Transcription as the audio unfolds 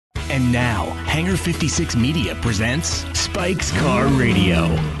And now, Hangar 56 Media presents Spike's Car Radio,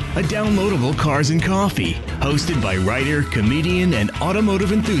 a downloadable cars and coffee, hosted by writer, comedian, and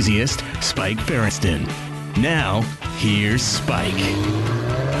automotive enthusiast Spike Feresten. Now, here's Spike.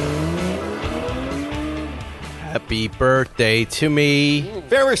 Happy birthday to me.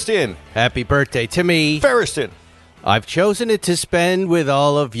 Feresten. Happy birthday to me. Feresten. I've chosen it to spend with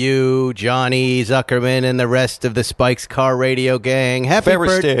all of you, Jonny, Zuckerman, and the rest of the Spike's Car Radio gang. Happy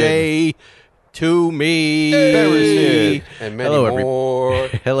birthday to me. Feresten. And many more.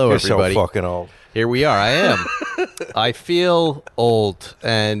 Hello, You're everybody. so fucking old. Here we are. I am. I feel old,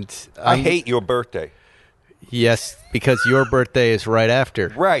 and I hate your birthday. Yes, because your birthday is right after.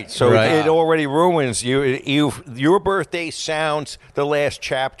 Right, so Right. it already ruins you. Your birthday sounds the last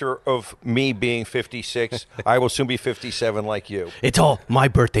chapter of me being 56. I will soon be 57 like you. It's all, my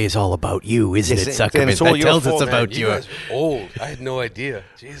birthday is all about you, isn't it, Then Zuckerman? it's all That your tells us fault, about man. you. You guys were old. I had no idea.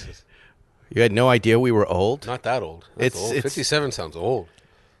 Jesus. You had no idea we were old? Not that old. That's It's- old. it's- 57 sounds old.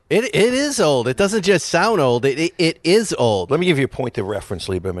 It is old. It doesn't just sound old. It is old. Let me give you a point of reference,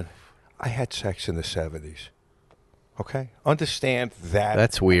 Lieberman. I had sex in the 70s. Okay? Understand that.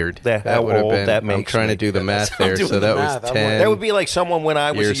 That's weird. That how would have old been. that I'm makes trying to me. do the math I'm there. doing So the that math. was I'm 10. That would be like someone when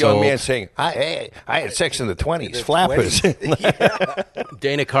I was a Years young old. man saying, I had sex in the 20s. Flappers.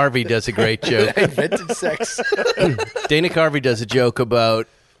 Dana Carvey does a great joke. Invented sex. Dana Carvey does a joke about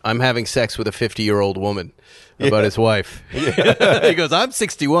I'm having sex with a 50-year-old woman about his wife. He goes, I'm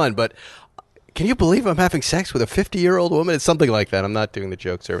 61, but can you believe I'm having sex with a 50-year-old woman? It's something like that. I'm not doing the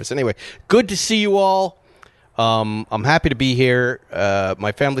joke service. Anyway, good to see you all. I'm happy to be here.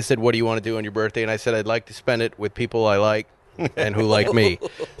 My family said, what do you want to do on your birthday? And I said, I'd like to spend it with people I like and who like me.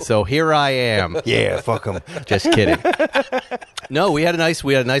 So here I am. Yeah, fuck them. Just kidding. No, we had a nice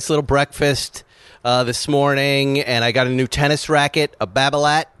little breakfast this morning, and I got a new tennis racket, a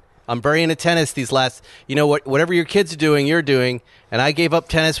Babolat. I'm very into tennis these last, whatever your kids are doing, you're doing. And I gave up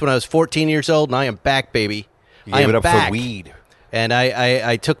tennis when I was 14 years old, and I am back, baby. You I gave am it up back. for weed. And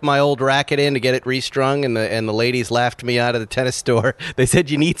I took my old racket in to get it restrung, and the ladies laughed me out of the tennis store. They said,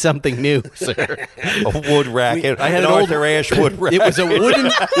 "You need something new, sir." A wood racket. I had an an old Arthur Ashe wood racket.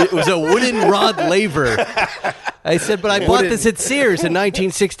 It was a wooden rod laver. I said, "But I bought this at Sears in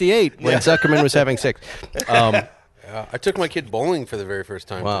 1968 when Zuckerman was having sex." I took my kid bowling for the very first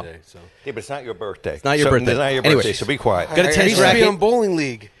time Wow. today. So. Yeah, but it's not your birthday. It's not your birthday. It's not your Anyway. birthday, so be quiet. Got a I tennis used to be racket. on bowling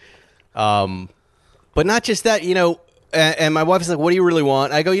league. But not just that, and my wife is like, what do you really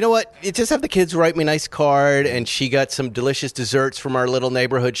want? I go, you know what? You just have the kids write me a nice card, and she got some delicious desserts from our little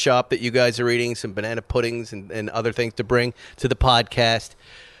neighborhood shop that you guys are eating, some banana puddings and other things to bring to the podcast.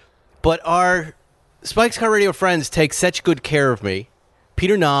 But our Spike's Car Radio friends take such good care of me.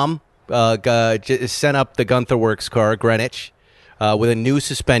 Peter Nahm sent up the Gunther Works car, Greenwich, with a new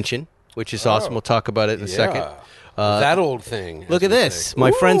suspension, which is awesome. We'll talk about it in a second. That old thing. Look as at we this. say.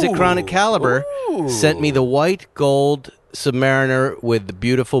 My friends at Chronic Caliber sent me the white gold Submariner with the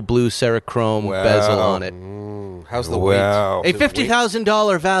beautiful blue Cerachrome bezel on it. How's the Wow. weight? A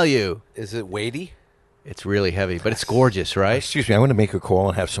 $50,000 value. Is it weighty? It's really heavy, but it's gorgeous, right? Excuse me, I'm going to make a call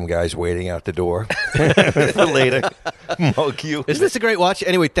and have some guys waiting out the door for later. Mug you. Isn't this a great watch?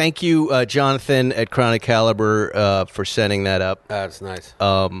 Anyway, thank you, Jonathan at Chronic Caliber, for sending that up. That's nice.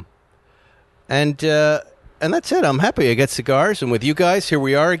 And that's it. I'm happy. I got cigars, and with you guys, here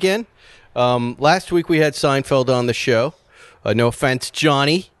we are again. Last week we had Seinfeld on the show. No offense,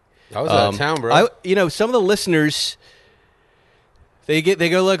 Johnny. I was out of town, bro. Some of the listeners, they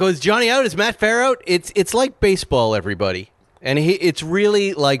go like, "Oh, is Johnny out? Is Matt Fair out?" It's like baseball, everybody, and it's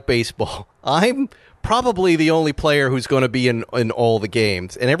really like baseball. I'm probably the only player who's going to be in all the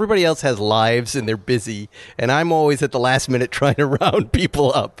games, and everybody else has lives and they're busy, and I'm always at the last minute trying to round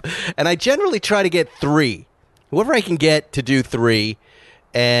people up, and I generally try to get 3. Whoever I can get to do 3.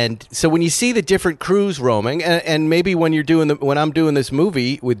 And so when you see the different crews roaming, and maybe when I'm doing this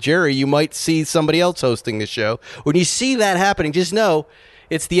movie with Jerry, you might see somebody else hosting the show. When you see that happening, just know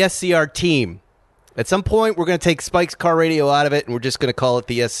it's the SCR team. At some point, we're going to take Spike's Car Radio out of it, and we're just going to call it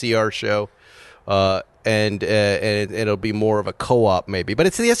the SCR show. And it'll be more of a co-op maybe. But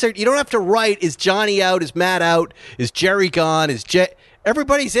it's the SCR. You don't have to write, is Johnny out? Is Matt out? Is Jerry gone?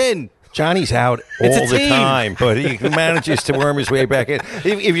 Everybody's in. Johnny's out It's a all the team. time, but he manages to worm his way back in.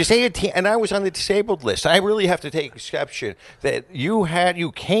 If you say a team, and I was on the disabled list, I really have to take exception that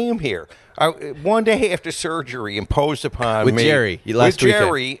you came here One day after surgery, imposed upon With me Jerry, last weekend.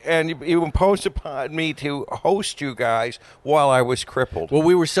 Jerry, and you imposed upon me to host you guys while I was crippled. Well,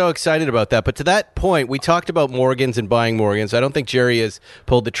 we were so excited about that. But to that point, we talked about Morgans and buying Morgans. I don't think Jerry has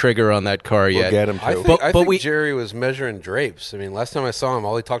pulled the trigger on that car yet. We'll get him to. I think Jerry was measuring drapes. I mean, last time I saw him,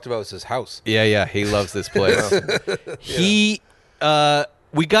 all he talked about was his house. Yeah, he loves this place.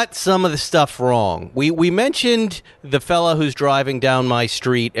 We got some of the stuff wrong. We mentioned the fella who's driving down my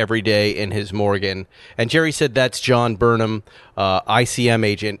street every day in his Morgan, and Jerry said that's John Burnham, ICM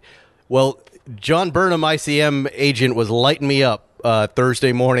agent. Well, John Burnham, ICM agent, was lighting me up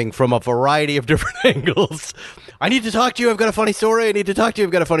Thursday morning from a variety of different angles. I need to talk to you. I've got a funny story. I need to talk to you.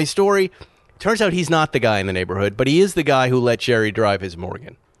 I've got a funny story. Turns out he's not the guy in the neighborhood, but he is the guy who let Jerry drive his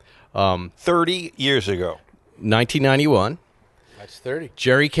Morgan. 30 years ago. 1991. That's 30.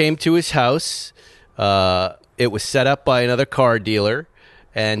 Jerry came to his house. It was set up by another car dealer,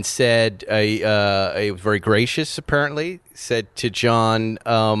 and said, he was very gracious, apparently, said to John,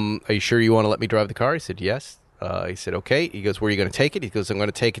 are you sure you want to let me drive the car? He said, yes. He said, okay. He goes, where are you going to take it? He goes, I'm going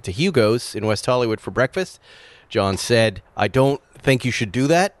to take it to Hugo's in West Hollywood for breakfast. John said, I don't think you should do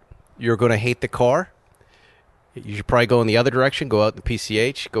that. You're going to hate the car. You should probably go in the other direction, go out in the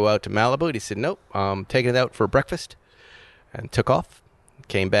PCH, go out to Malibu. And he said, nope, I'm taking it out for breakfast. And took off.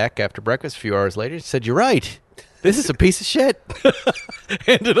 Came back after breakfast a few hours later and said, you're right. This is a piece of shit.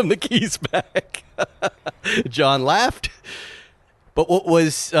 Handed him the keys back. John laughed. But what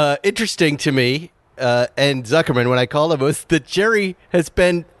was interesting to me and Zuckerman when I called him was that Jerry has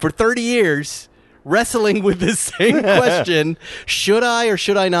been, for 30 years, wrestling with this same question, should I or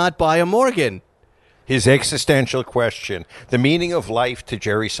should I not buy a Morgan? His existential question, the meaning of life to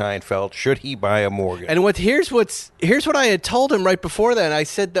Jerry Seinfeld, should he buy a Morgan? And here's what I had told him right before that. I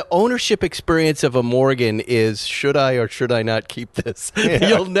said the ownership experience of a Morgan is, should I or should I not keep this? Yeah.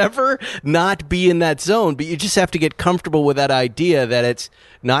 You'll never not be in that zone, but you just have to get comfortable with that idea that it's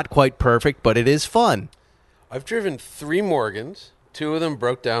not quite perfect, but it is fun. I've driven 3 Morgans. 2 of them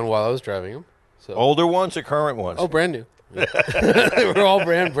broke down while I was driving them. So. Older ones or current ones? Oh, brand new. They were all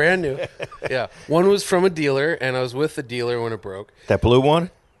brand new. Yeah, one was from a dealer, and I was with the dealer when it broke. That blue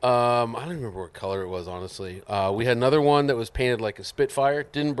one? I don't remember what color it was, honestly. We had another one that was painted like a Spitfire,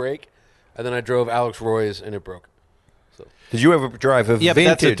 didn't break, and then I drove Alex Roy's, and it broke. So. Did you ever drive a vintage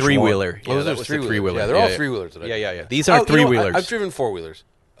that's a three-wheeler. One? Yeah, that was a three-wheeler. Yeah, they're all three-wheelers. Yeah. These are three-wheelers. I've driven 4-wheelers.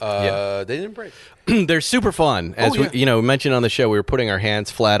 They didn't break. They're super fun. As we mentioned on the show, we were putting our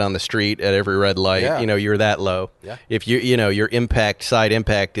hands flat on the street at every red light. Yeah. You're that low. Yeah. If your side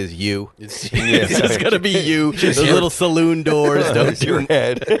impact is you. It's going to be you. Those little saloon doors. Don't your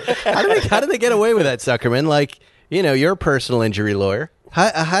head. How do they get away with that, Zuckerman? Like, you're a personal injury lawyer.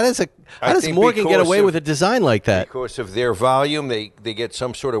 How does Morgan get away with a design like that? Because of their volume, they get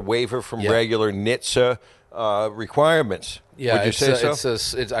some sort of waiver from regular NHTSA requirements. Yeah, would you say so?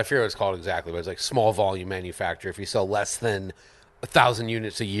 I forget what it's called exactly, but it's like small volume manufacturer. If you sell less than 1,000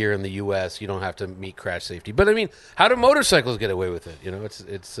 units a year in the U.S., you don't have to meet crash safety. But I mean, how do motorcycles get away with it?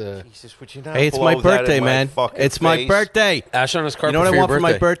 It's. Jesus, would you not hey, it's my birthday, man. It's my birthday. Ash on his car. You know what I want for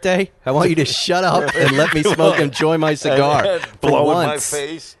my birthday? I want you to shut up and let me smoke and enjoy my cigar. Blow for in my once.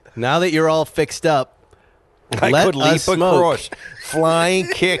 face. Now that you're all fixed up, I could leap smoke. across, flying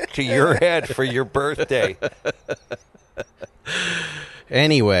kick to your head for your birthday.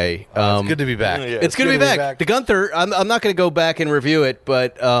 Anyway, it's good to be back. Yeah, it's good to be back. The Gunther, I'm not going to go back and review it,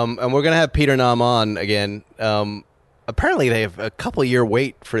 but and we're going to have Peter Nam on again. Apparently, they have a couple-year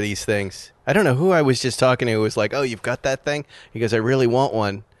wait for these things. I don't know who I was just talking to who was like, "Oh, you've got that thing?" He goes, "I really want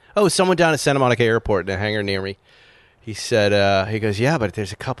one." Oh, someone down at Santa Monica Airport in a hangar near me. He said, he goes, yeah, but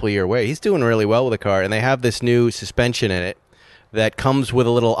there's a couple-year wait. He's doing really well with the car, and they have this new suspension in it that comes with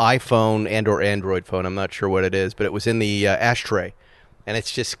a little iPhone and or Android phone. I'm not sure what it is, but it was in the ashtray. And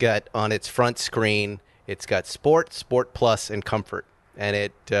it's just got, on its front screen, it's got Sport, Sport Plus, and Comfort. And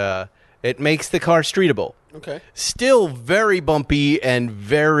it makes the car streetable. Okay. Still very bumpy and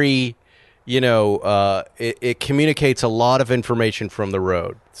very, it communicates a lot of information from the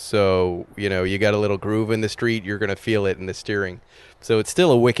road. So, you got a little groove in the street, you're going to feel it in the steering. So it's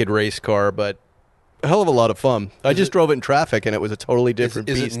still a wicked race car, but a hell of a lot of fun. I just drove it in traffic, and it was a totally different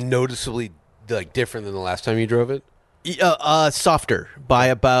beast. Is it noticeably different than the last time you drove it? Softer by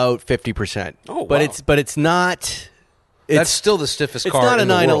about 50%. Oh, wow. But it's not. That's still the stiffest car. It's not in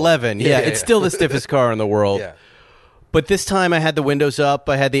a the 911. world. Yeah, it's still the stiffest car in the world. Yeah. But this time I had the windows up,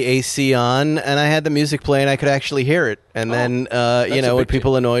 I had the AC on, and I had the music playing. I could actually hear it. And then, when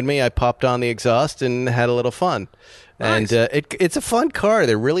people annoyed me, I popped on the exhaust and had a little fun. Nice. And it's a fun car.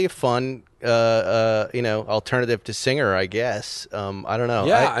 They're really a fun alternative to Singer, I guess. I don't know.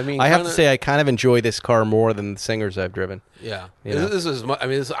 Yeah, I have to say I kind of enjoy this car more than the Singers I've driven. Yeah, this is.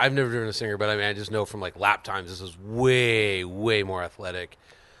 I've never driven a Singer, but I just know from like lap times, this is way more athletic.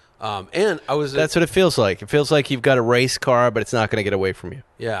 And I was. That's what it feels like. It feels like you've got a race car, but it's not going to get away from you.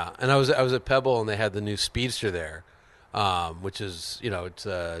 Yeah, and I was at Pebble, and they had the new Speedster there, which is it's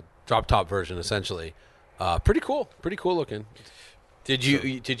a drop top version essentially. Pretty cool looking. Did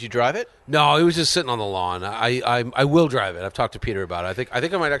you drive it? No, it was just sitting on the lawn. I will drive it. I've talked to Peter about it. I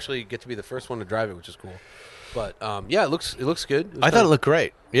think I might actually get to be the first one to drive it, which is cool. But it looks good. I thought it looked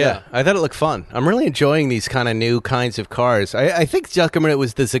great. Yeah, I thought it looked fun. I'm really enjoying these kind of new kinds of cars. I think, Zuckerman, it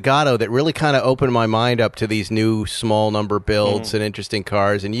was the Zagato that really kind of opened my mind up to these new small number builds and interesting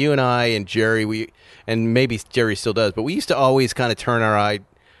cars. And you and I and Jerry, and maybe Jerry still does, but we used to always kind of turn our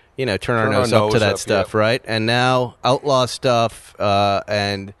nose up to that stuff, right? And now outlaw stuff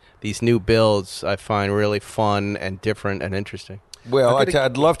and these new builds I find really fun and different and interesting. Well,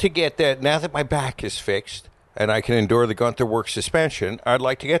 I'd love to get that now that my back is fixed and I can endure the Gunther Works suspension. I'd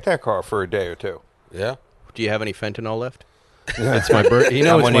like to get that car for a day or two. Yeah. Do you have any fentanyl left? It's my birthday. It's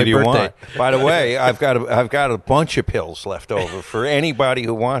my birthday. By the way, I've got a bunch of pills left over for anybody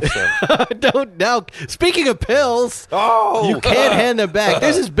who wants them. Don't now. Speaking of pills, you can't hand them back.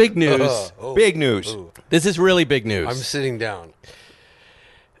 This is big news. Big news. This is really big news. I'm sitting down.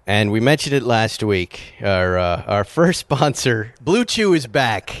 And we mentioned it last week. Our first sponsor, Blue Chew, is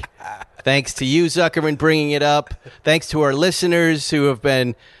back. Thanks to you, Zuckerman, bringing it up. Thanks to our listeners who have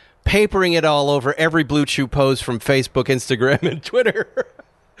been papering it all over every Blue Chew post from Facebook, Instagram, and Twitter.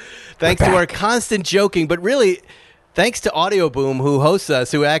 Thanks to our constant joking, but really, thanks to Audio Boom, who hosts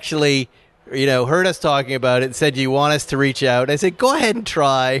us, who actually, heard us talking about it and said, you want us to reach out? I said, go ahead and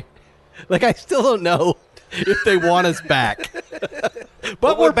try. I still don't know if they want us back.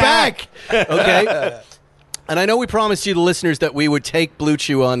 But we're back. Okay. And I know we promised you, the listeners, that we would take Blue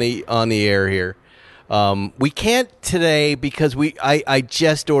Chew on the air here. We can't today because I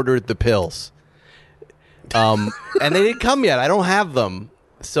just ordered the pills, and they didn't come yet. I don't have them,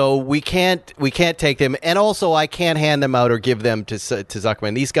 so we can't take them. And also, I can't hand them out or give them to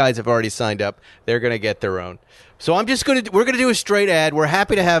Zuckerman. These guys have already signed up. They're going to get their own. So we're going to do a straight ad. We're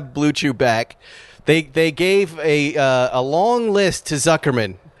happy to have Blue Chew back. They gave a long list to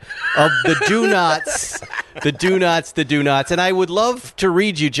Zuckerman of the do nots, and I would love to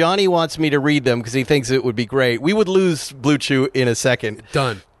read you. Johnny wants me to read them because he thinks it would be great. We would lose Blue Chew in a second.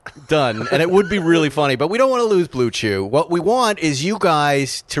 Done, and it would be really funny, but we don't want to lose Blue Chew. What we want is you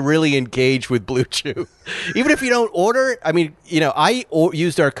guys to really engage with Blue Chew. Even if you don't order, I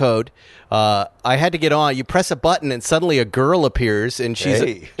used our code. I had to get on. You press a button, and suddenly a girl appears, and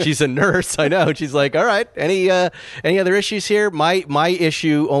she's a nurse. I know. She's like, "All right, any other issues here?" My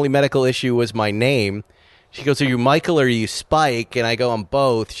only medical issue was my name. She goes, "Are you Michael or are you Spike?" And I go, "I'm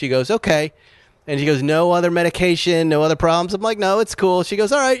both." She goes, "Okay." And she goes, "No other medication, no other problems?" I'm like, "No, it's cool." She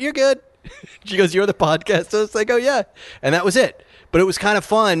goes, "All right, you're good." She goes, "You're the podcast host?" I go, "Yeah." And that was it. But it was kind of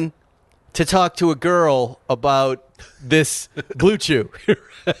fun to talk to a girl about this Blue Chew.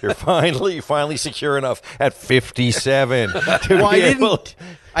 You're finally secure enough at 57. Well, I didn't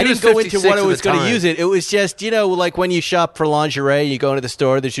go into what I was going to use it. It was just, like when you shop for lingerie, you go into the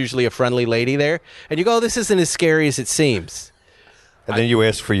store, there's usually a friendly lady there, and you go, "This isn't as scary as it seems." And then you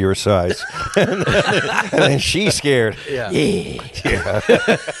ask for your size. and then she's scared. Yeah. You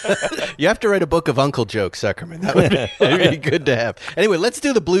have to write a book of uncle jokes, Zuckerman. That would be good to have. Anyway, let's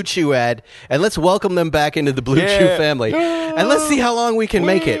do the Blue Chew ad, and let's welcome them back into the Blue Chew family. And let's see how long we can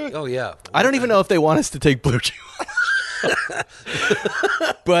make it. Oh, yeah. I don't even know if they want us to take Blue Chew.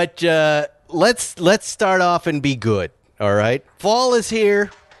 But let's start off and be good, all right? Fall is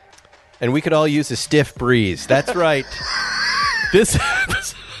here, and we could all use a stiff breeze. That's right. This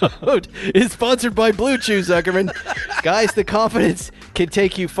episode is sponsored by Blue Chew, Zuckerman. Guys, the confidence can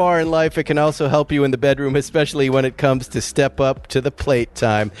take you far in life. It can also help you in the bedroom, especially when it comes to step up to the plate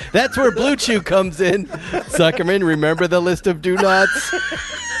time. That's where Blue Chew comes in. Zuckerman, remember the list of do-nots?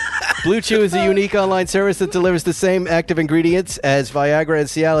 Blue Chew is a unique online service that delivers the same active ingredients as Viagra and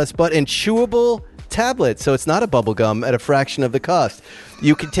Cialis, but in chewable tablets, so it's not a bubble gum at a fraction of the cost.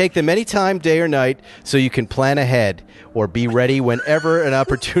 You can take them anytime, day or night, so you can plan ahead or be ready whenever an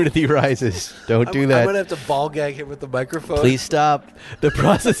opportunity rises. Don't do that. I'm going to have to ball gag him with the microphone. Please stop. The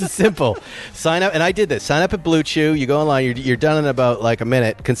process is simple. Sign up, and I did this. Sign up at Blue Chew. You go online. You're done in about a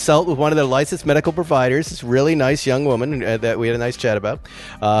minute. Consult with one of their licensed medical providers. This really nice young woman that we had a nice chat about.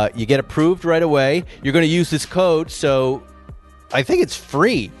 You get approved right away. You're going to use this code, so I think it's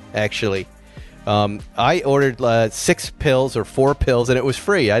free, actually. I ordered 6 pills or 4 pills, and it was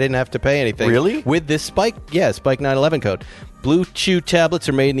free. I didn't have to pay anything. Really? With this Spike 911 code. Blue Chew tablets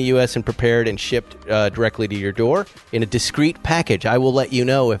are made in the U.S. and prepared and shipped directly to your door in a discreet package. I will let you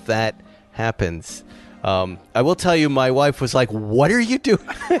know if that happens. I will tell you, my wife was like, "What are you doing?"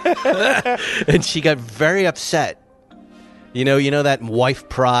 And she got very upset. You know that wife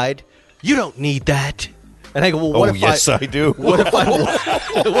pride? You don't need that. And I go, well, what if yes, I do. What if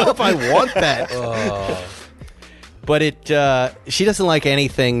I want that? But she doesn't like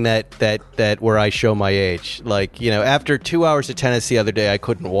anything that where I show my age. Like, after 2 hours of tennis the other day, I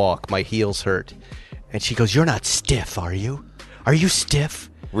couldn't walk. My heels hurt. And she goes, "You're not stiff, are you? Are you stiff?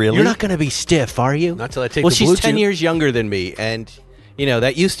 Really? You're not going to be stiff, are you?" Not till I take well, the she's Blue 10 Chew. years younger than me. And,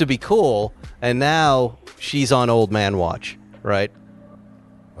 that used to be cool. And now she's on old man watch, right?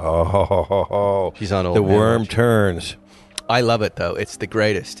 Oh, She's on old the man worm watch. turns. I love it, though. It's the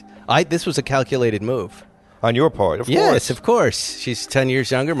greatest. This was a calculated move. On your part, of course. Yes, of course. She's 10 years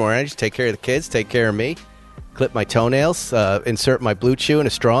younger, more energy. Take care of the kids, take care of me. Clip my toenails, insert my Blue Chew in a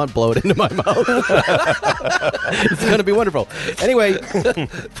straw and blow it into my mouth. It's going to be wonderful. Anyway,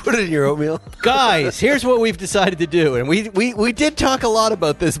 Put it in your oatmeal. guys, here's what we've decided to do. And we did talk a lot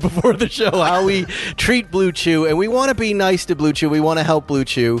about this before the show, how we treat Blue Chew. And we want to be nice to Blue Chew. We want to help Blue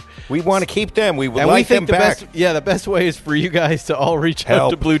Chew. We want to keep them. We would And like we think them back. the best way is for you guys to all reach out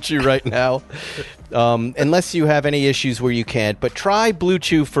Help. to Blue Chew right now. Unless you have any issues where you can't. But try Blue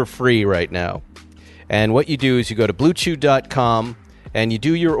Chew for free right now. And what you do is you go to bluechew.com and you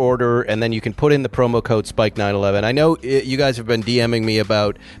do your order, and then you can put in the promo code Spike911. I know you guys have been DMing me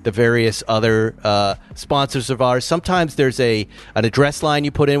about the various other sponsors of ours. Sometimes there's an address line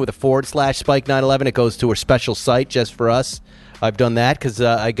you put in with a / Spike911. It goes to a special site just for us. I've done that because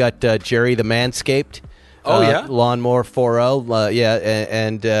I got Jerry the Manscaped. Oh, yeah? Lawnmower 4.0.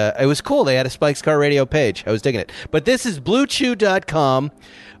 And it was cool. They had a Spike's Car Radio page. I was digging it. But this is bluechew.com.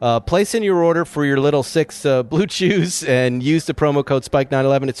 Place in your order for your little 6 Blue Chews and use the promo code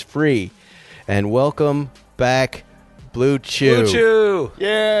Spike911. It's free. And welcome back, Blue Chew. Blue Chew.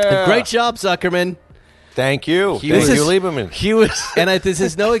 Yeah. Great job, Zuckerman. Thank you. This Thank you, is- Lieberman. He was, and this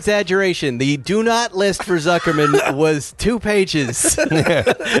is no exaggeration. The do not list for Zuckerman was 2 pages,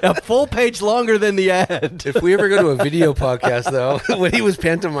 a full page longer than the ad. If we ever go to a video podcast, though, when he was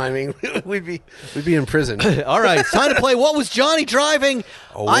pantomiming, we'd be in prison. All right, it's time to play. What was Johnny driving?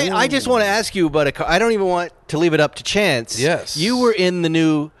 I just want to ask you about a car. I don't even want to leave it up to chance. Yes. You were in the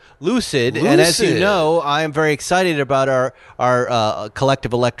new Lucid, and as you Lucid. know, I am very excited about our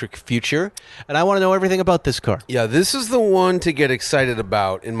collective electric future, and I want to know everything about this car. Yeah, this is the one to get excited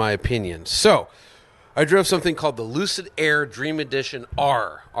about, in my opinion. So, I drove something called the Lucid Air Dream Edition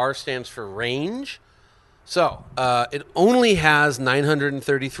R. R stands for range. So, it only has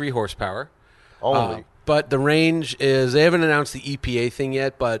 933 horsepower. Only. But the range is, they haven't announced the EPA thing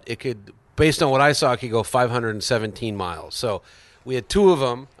yet, but it could, based on what I saw, it could go 517 miles. So, we had 2 of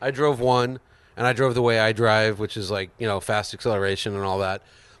them. I drove one, and I drove the way I drive, which is like, fast acceleration and all that.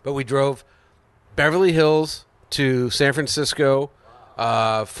 But we drove Beverly Hills to San Francisco,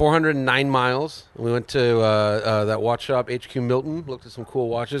 409 miles. We went to that watch shop, HQ Milton, looked at some cool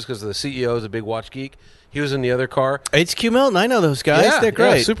watches because the CEO is a big watch geek. He was in the other car. HQ Milton, I know those guys. Yeah, They're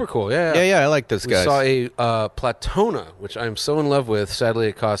great. Yeah, super cool. Yeah, Yeah, I like those we guys. saw a Platona, which I'm so in love with. Sadly,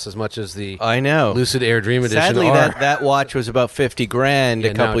 it costs as much as the I know. Lucid Air Dream Edition Sadly, R. that watch was about $50,000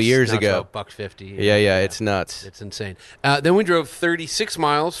 a couple years ago. $150. Yeah, it's nuts. It's insane. Then we drove 36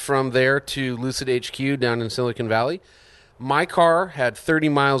 miles from there to Lucid HQ down in Silicon Valley. My car had 30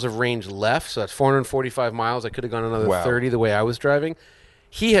 miles of range left, so that's 445 miles. I could have gone another Wow. 30 the way I was driving.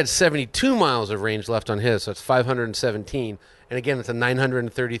 He had 72 miles of range left on his, so it's 517. And again, it's a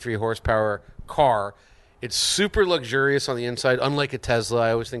 933 horsepower car. It's super luxurious on the inside, unlike a Tesla.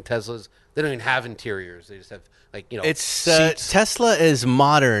 I always think Teslas, they don't even have interiors. They just have, It's seats. Tesla is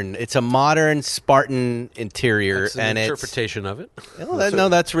modern. It's a modern Spartan interior, That's an and interpretation of it.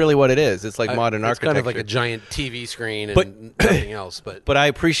 that's really what it is. It's like modern It's architecture. kind of like a giant TV screen and nothing else. But But I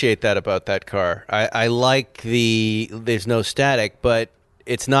appreciate that about that car. I like there's no static, but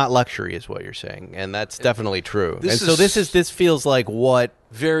it's not luxury, is what you're saying, and that's definitely true. This And so is- this feels like what,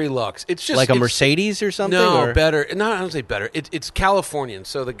 very luxe. It's just like a it's- Mercedes or something. No, or? better. No, I don't say better. It's Californian.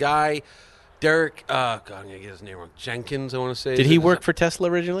 So the guy, Derek, God, I'm gonna get his name wrong. Jenkins, I want to say. Did he work for Tesla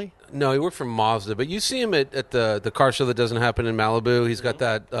originally? No, he worked for Mazda. But you see him at the car show that doesn't happen in Malibu. He's got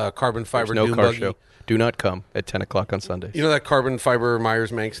that carbon fiber No dune car buggy. show. Do not come at 10 o'clock on Sundays. You know that carbon fiber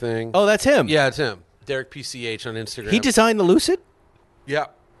Myers Manx thing? Oh, that's him. Yeah, it's him. Derek PCH on Instagram. He designed the Lucid. Yeah.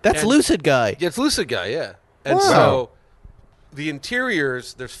 That's And- Lucid guy. Yeah, it's Lucid guy, yeah. And Wow. so the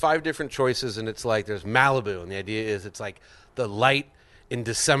interiors, there's 5 different choices, and it's like there's Malibu, and the idea is it's like the light in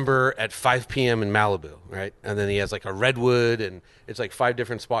December at 5 p.m. in Malibu, right? And then he has like a redwood, and it's like 5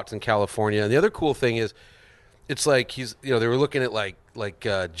 different spots in California. And the other cool thing is, it's like they were looking at like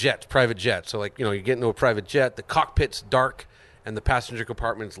jets, private jets. So like, you get into a private jet, the cockpit's dark, and the passenger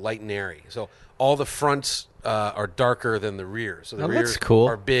compartment's light and airy. So all the fronts are darker than the rear. So the rear that's cool.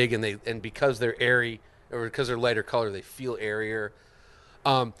 are big, and because they're airy, or because they're lighter color, they feel airier.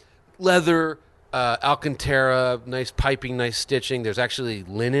 Leather, Alcantara, nice piping, nice stitching. There's actually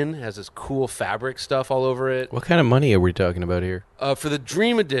linen, has this cool fabric stuff all over it. What kind of money are we talking about here? For the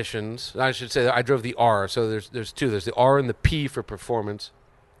Dream Editions, I should say I drove the R, so there's 2. There's the R and the P for performance.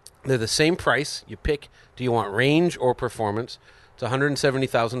 They're the same price. You pick, do you want range or performance? It's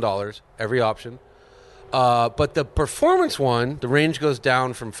 $170,000, every option. But the performance one, the range goes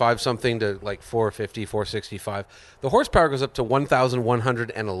down from 5-something to like 450, 465. The horsepower goes up to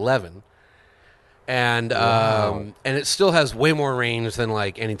 1,111. And and it still has way more range than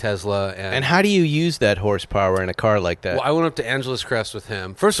like any Tesla. And how do you use that horsepower in a car like that? Well, I went up to Angeles Crest with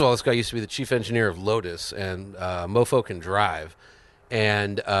him. First of all, this guy used to be the chief engineer of Lotus, and mofo can drive.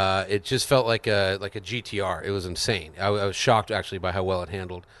 And it just felt like a GTR. It was insane. I was shocked actually by how well it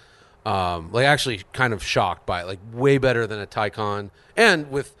handled. Actually kind of shocked by it. Like way better than a Taycan,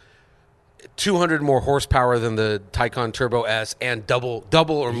 and with 200 more horsepower than the Taycan Turbo S, and double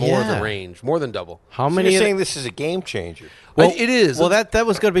or more the range, more than double. How So many? you're saying this is a game changer? Well, it is. Well, that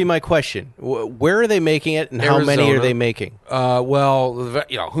was going to be my question. Where are they making it, and how many are Arizona. they making?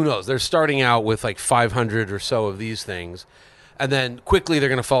 Who knows? They're starting out with like 500 or so of these things. And then quickly they're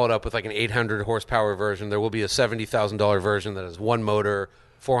going to follow it up with like an 800 horsepower version. There will be a $70,000 version that has one motor,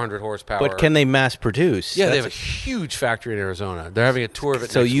 400 horsepower. But can they mass produce? Yeah, they have a huge factory in Arizona. They're having a tour of it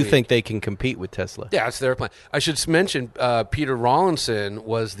So next you week. think they can compete with Tesla? Yeah, that's their plan. I should mention Peter Rawlinson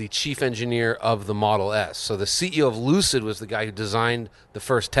was the chief engineer of the Model S. So the CEO of Lucid was the guy who designed the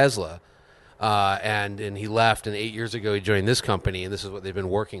first Tesla. And he left, and 8 years ago he joined this company, and this is what they've been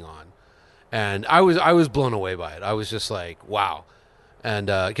working on. And I was blown away by it. I was just like, wow. And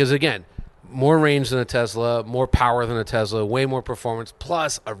because, again, more range than a Tesla, more power than a Tesla, way more performance,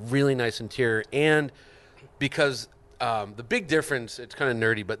 plus a really nice interior. And because the big difference, it's kind of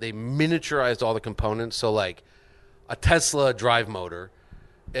nerdy, but they miniaturized all the components. So, like, a Tesla drive motor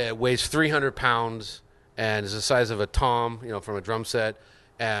weighs 300 pounds and is the size of a tom, from a drum set,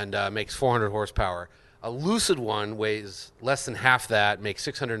 and makes 400 horsepower. A Lucid one weighs less than half that, makes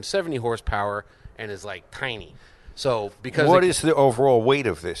 670 horsepower, and is like tiny. So because What is the overall weight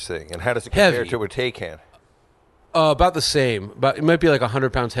of this thing, and how does it compare Heavy. to a Taycan? About the same, but it might be like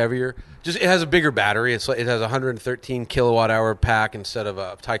 100 pounds heavier. Just it has a bigger battery. It has a 113 kilowatt hour pack instead of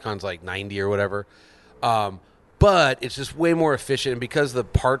a Taycan's like 90 or whatever. But it's just way more efficient, and because the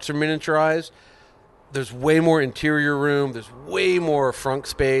parts are miniaturized, there's way more interior room. There's way more front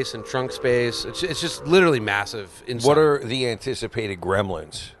space and trunk space. It's just literally massive. Inside. What are the anticipated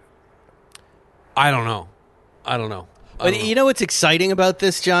gremlins? I don't know. But you know what's exciting about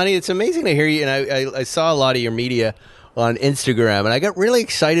this, Johnny? It's amazing to hear you, and I saw a lot of your media on Instagram, and I got really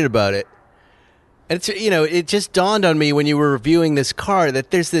excited about it. And it's it just dawned on me when you were reviewing this car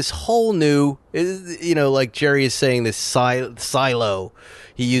that there's this whole new, like Jerry is saying, this silo.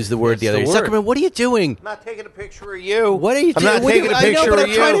 He used the word the other day. Zuckerman, what are you doing? I'm not taking a picture of you. What are you doing? I'm not taking a picture I know, but of I'm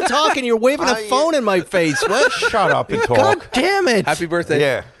you. trying to talk, and you're waving a phone in my face. What? Shut up and talk. God damn it! Happy birthday.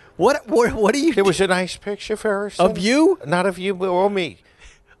 Yeah. What are you? It was a nice picture, Ferguson. Of you? Not of you, or me.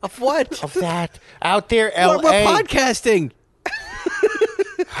 Of what? Of that. Out there, L.A. We're podcasting.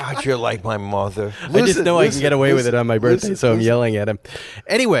 God, you're like my mother. I just know I can get away with it on my birthday, so I'm yelling at him.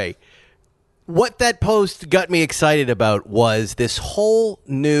 Anyway, what that post got me excited about was this whole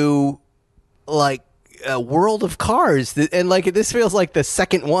new, world of cars. And, this feels like the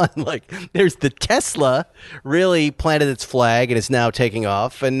second one. Like, there's the Tesla really planted its flag and is now taking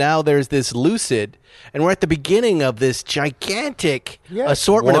off. And now there's this Lucid. And we're at the beginning of this gigantic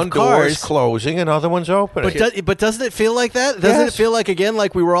assortment one of cars. door is closing, another one's opening. But doesn't it feel like that? Doesn't it feel like, again,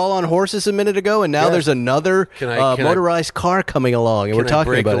 like we were all on horses a minute ago, and now there's another Can I- motorized car coming along, and we're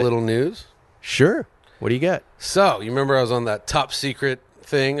talking break about a it. little news? Sure. What do you got? So, you remember I was on that top secret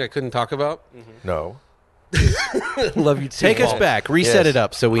thing I couldn't talk about? No. Love you too. Take us back. Reset Yes. it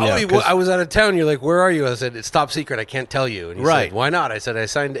up so we know. 'cause- I was out of town. You're like, where are you? I said, it's top secret. I can't tell you. And you Right. said, why not? I said, I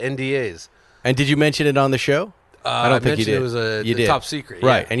signed NDAs. and did you mention it on the show? I don't think you mentioned did. it was a you did. top secret.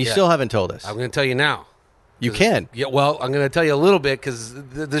 Right, Yeah, and you yeah. still haven't told us. I'm going to tell you now. You can. Yeah, well, I'm going to tell you a little bit because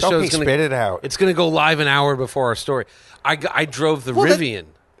the Don't show's be going spit it out. It's going to go live an hour before our story. I drove the Well, Rivian.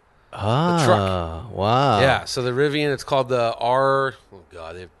 Ah, truck. wow. Yeah, so the Rivian, it's called the R. Oh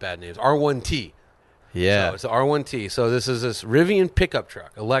God, they have bad names. R1T. Yeah. So it's the R1T. So this is this Rivian pickup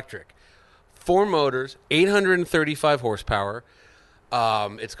truck, electric, 4 motors, 835 horsepower.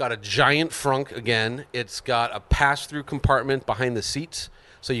 It's got a giant frunk again. It's got a pass-through compartment behind the seats,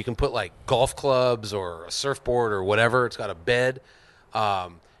 so you can put like golf clubs or a surfboard or whatever. It's got a bed,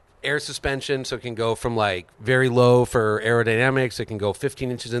 air suspension, so it can go from like very low for aerodynamics. It can go 15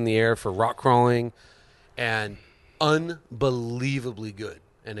 inches in the air for rock crawling, and unbelievably good.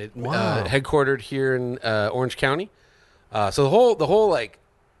 And it headquartered here in Orange County. So the whole like,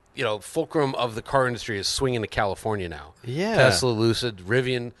 fulcrum of the car industry is swinging to California now. Yeah. Tesla, Lucid,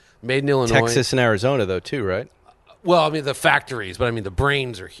 Rivian, made in Illinois. Texas and Arizona, though, too, right? Well, I mean, the factories, but I mean, the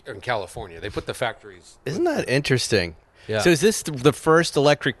brains are in California. They put the factories. Isn't that interesting? Yeah. So is this the first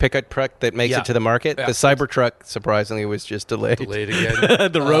electric pickup truck that makes it to the market? Yeah. The Cybertruck, surprisingly, was just delayed. Delayed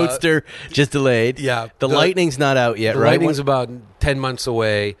again. The Roadster, just delayed. Yeah. The Lightning's not out yet, The right? Lightning's about 10 months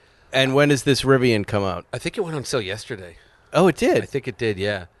away. And when does this Rivian come out? I think it went on sale yesterday. Oh, it did? I think it did,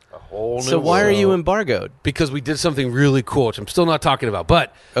 yeah. So why are you embargoed? Because we did something really cool, which I'm still not talking about.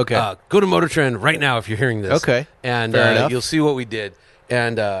 But Okay. Go to Motor Trend right now if you're hearing this. Okay. And Fair enough. you'll see what we did.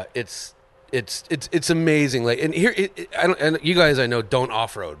 And it's amazing. Like, and here, and you guys I know don't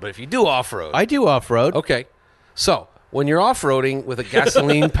off road, but if you do off road, I do off-road. okay. So when you're off roading with a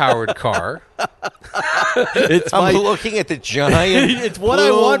gasoline powered car, It's I'm my, looking at the giant. it's what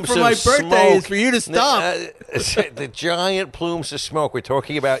I want for plumes my of birthday is smoke. for you to stop. The giant plumes of smoke. We're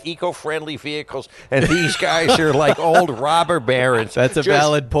talking about eco-friendly vehicles, and these guys are like old robber barons. That's a just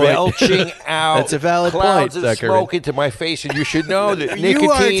valid point. Belching out That's a valid clouds point, of Zuckerman. smoke into my face, and you should know that You nicotine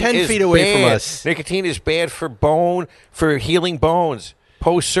are 10 is feet away from bad. us. Nicotine is bad for healing bones.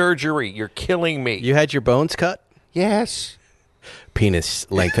 Post-surgery, you're killing me. You had your bones cut? Yes. Penis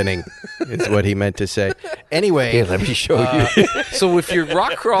lengthening is what he meant to say. Anyway. Here, let me show you. so if you're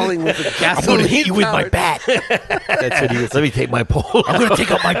rock crawling with a gasoline bat. That's what he was. Let me take my pole. I'm going to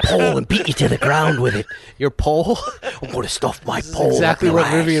take out my pole and beat you to the ground with it. Your pole? I'm going to stuff my pole. exactly up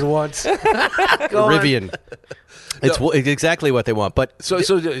what your ass. Rivian wants. Rivian. It's exactly what they want. But So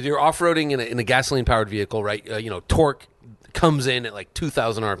you're off roading in a gasoline powered vehicle, right? Torque comes in at like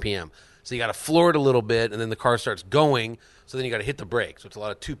 2,000 RPM. So you got to floor it a little bit, and then the car starts going. So then you got to hit the brake. So it's a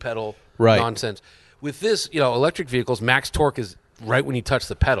lot of 2-pedal nonsense. With this, electric vehicles, max torque is right when you touch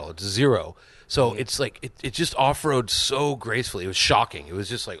the pedal. It's 0. So it's like it just off roads so gracefully. It was shocking. It was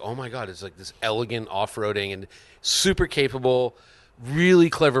just like, oh my God, it's like this elegant off roading and super capable. Really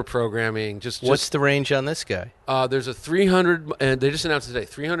clever programming. what's the range on this guy? There's a 300, and they just announced today,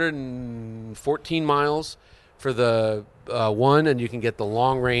 314 miles for the one, and you can get the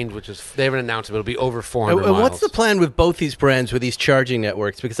long range, which is, they haven't announced it, but it'll be over 400 And miles. what's the plan with both these brands with these charging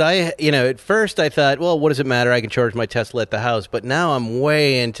networks? Because at first I thought, well, what does it matter? I can charge my Tesla at the house. But now I'm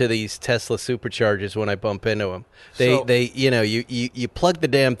way into these Tesla superchargers when I bump into them. You plug the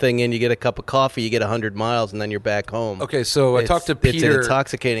damn thing in, you get a cup of coffee, you get 100 miles, and then you're back home. Okay, so I talked to It's Peter. an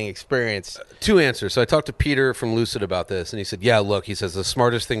intoxicating experience. 2 answers. So I talked to Peter from Lucid about this, and he said, yeah, look, he says the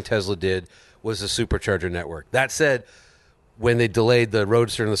smartest thing Tesla did was the supercharger network. That said, when they delayed the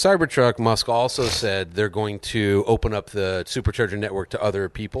Roadster and the Cybertruck, Musk also said they're going to open up the supercharger network to other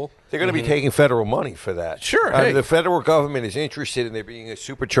people. They're going to be taking federal money for that. Sure, hey. The federal government is interested in there being a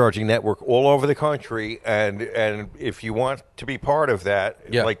supercharging network all over the country, and if you want to be part of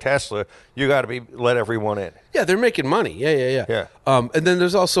that, like Tesla, you got to let everyone in. Yeah, they're making money. Yeah. And then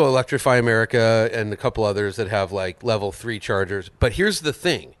there's also Electrify America and a couple others that have like level 3 chargers. But here's the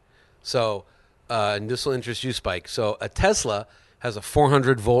thing. So, and this will interest you, Spike. So a Tesla has a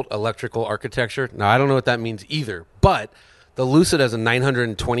 400-volt electrical architecture. Now, I don't know what that means either, but the Lucid has a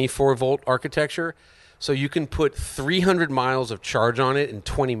 924-volt architecture. So you can put 300 miles of charge on it in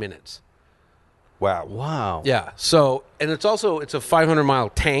 20 minutes. Wow. Yeah. So, and it's a 500-mile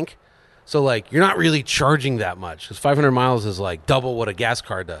tank. So, like, you're not really charging that much because 500 miles is like double what a gas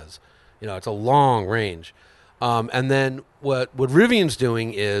car does. It's a long range. And then what Rivian's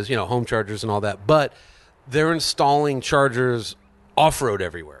doing is, home chargers and all that, but they're installing chargers off-road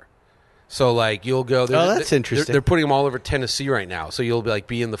everywhere. So, like, you'll go... that's interesting. They're putting them all over Tennessee right now. So you'll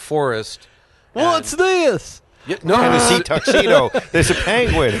be in the forest. What's this? No, Tennessee tuxedo. There's a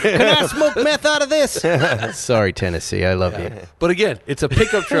penguin. Can I smoke meth out of this? Sorry, Tennessee. I love you. But again, it's a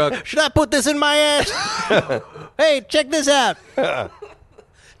pickup truck. Should I put this in my ass? Hey, check this out.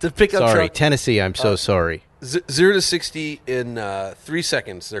 It's a pickup Sorry, truck. Tennessee. I'm so sorry. 0 to 60 in 3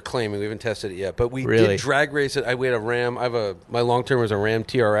 seconds. They're claiming. We haven't tested it yet, but we Really? did drag race it. We had a Ram. My long term was a Ram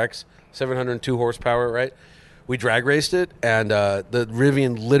TRX, 702 horsepower. Right. We drag raced it, and the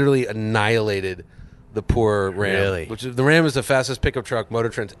Rivian literally annihilated the poor Ram. Really? The Ram is the fastest pickup truck Motor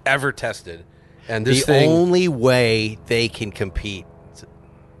Trend's ever tested. And this the only way they can compete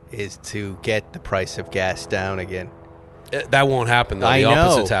is to get the price of gas down again. That won't happen, though. I The know.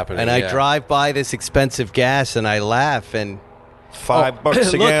 opposite's happening. And I drive by this expensive gas, and I laugh. And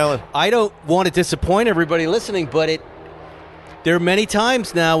 $5 a gallon. I don't want to disappoint everybody listening, but there are many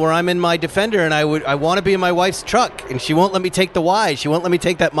times now where I'm in my Defender, and I want to be in my wife's truck, and she won't let me take the Y. She won't let me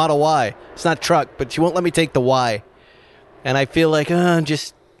take that Model Y. It's not truck, but she won't let me take the Y. And I feel like, I'm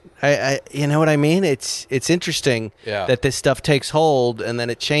just... you know what I mean? It's interesting that this stuff takes hold and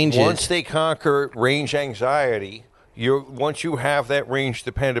then it changes. Once they conquer range anxiety, once you have that range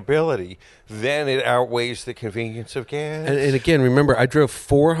dependability, then it outweighs the convenience of gas. And again, remember, I drove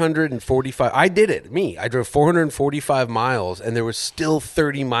 445. I did it. I drove 445 miles, and there was still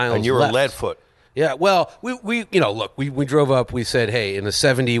 30 miles. And you were left. lead foot. Yeah. Well, we look, we drove up. We said, hey, in the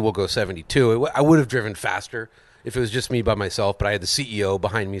 70, we'll go 72. I would have driven faster if it was just me by myself, but I had the CEO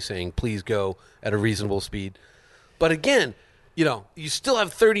behind me saying, please go at a reasonable speed. But again, you still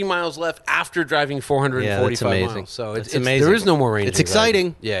have 30 miles left after driving 445 miles. So it's amazing. There is no more range. It's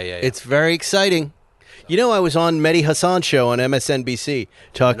exciting. Yeah. It's very exciting. I was on Mehdi Hassan's show on MSNBC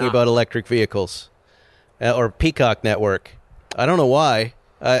talking about electric vehicles or Peacock Network. I don't know why.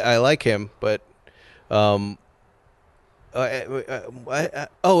 I like him, but... it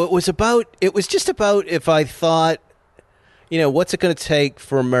was just about if I thought, what's it going to take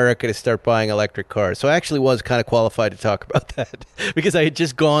for America to start buying electric cars? So I actually was kind of qualified to talk about that because I had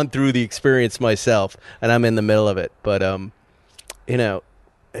just gone through the experience myself and I'm in the middle of it. But,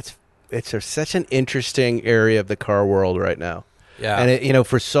 it's such an interesting area of the car world right now. Yeah. And,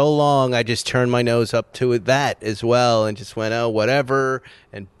 for so long, I just turned my nose up to that as well and just went, whatever,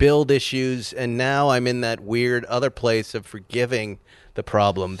 and build issues. And now I'm in that weird other place of forgiving the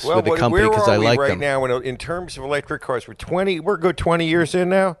problems with the company because I like them. Where are we right now in terms of electric cars? We're good 20 years in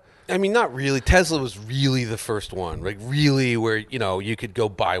now? I mean, not really. Tesla was really the first one, like really where, you could go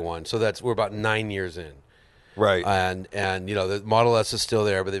buy one. So we're about 9 years in. Right. And the Model S is still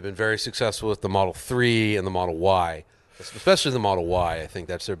there, but they've been very successful with the Model 3 and the Model Y. Especially the Model Y, I think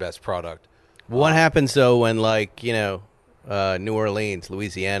that's their best product. What happens, though, when, New Orleans,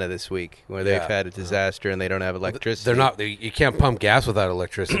 Louisiana this week, where they've had a disaster and they don't have electricity? You can't pump gas without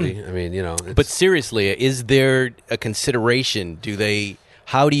electricity. I mean, But seriously, is there a consideration?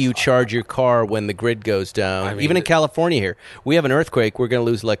 How do you charge your car when the grid goes down? Even in California here, we have an earthquake. We're going to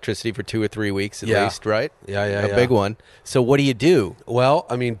lose electricity for 2 or 3 weeks at least, right? Yeah. A big one. So what do you do? Well,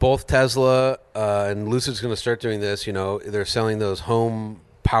 I mean, both Tesla and Lucid's going to start doing this. They're selling those home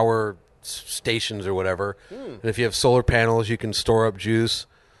power stations or whatever. And if you have solar panels, you can store up juice.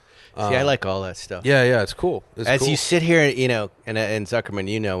 See, I like all that stuff. Yeah, it's cool. You sit here, and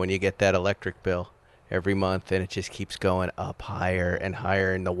Zuckerman, when you get that electric bill every month, and it just keeps going up higher and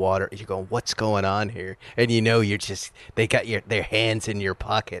higher in the water. You're going, what's going on here? And they got their hands in your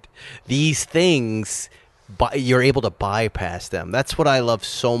pocket. These things, you're able to bypass them. That's what I love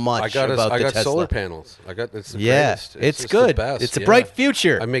so much about the Tesla. I got solar panels. It's the greatest. It's good. The best. It's a bright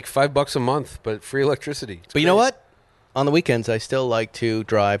future. I make $5 a month, but free electricity. But you know what? On the weekends, I still like to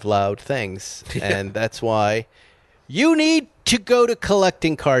drive loud things, and that's why you need to go to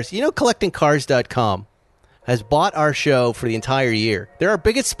Collecting Cars. CollectingCars.com has bought our show for the entire year. They're our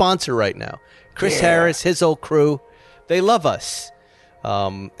biggest sponsor right now. Chris Harris, his whole crew, they love us.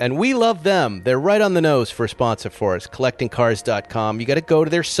 And we love them. They're right on the nose for a sponsor for us, CollectingCars.com. You got to go to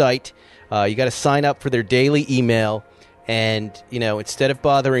their site. You got to sign up for their daily email. And, instead of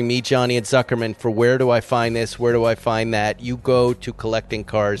bothering me, Johnny, and Zuckerman for where do I find this, where do I find that, you go to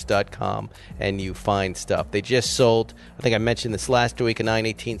collectingcars.com and you find stuff. They just sold, I think I mentioned this last week, a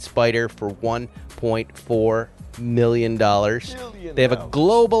 918 Spider for $1.4 million. They have a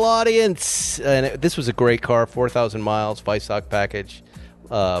global audience. And this was a great car, 4,000 miles, Weissach package,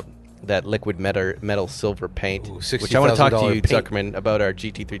 that liquid metal silver paint, which I want to talk to you, Zuckerman, about our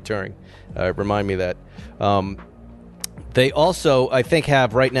GT3 Touring. Remind me of that. They also, I think,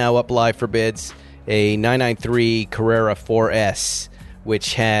 have right now up live for bids a 993 Carrera 4S,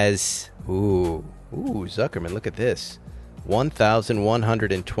 which has, Zuckerman, look at this,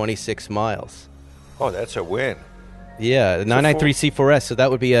 1,126 miles. Oh, that's a win. Yeah, the 993 C4S, so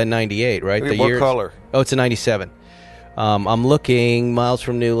that would be a 98, right? What color? Oh, it's a 97. I'm looking, miles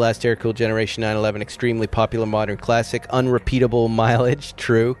from new, last air-cooled generation 911, extremely popular modern classic, unrepeatable mileage,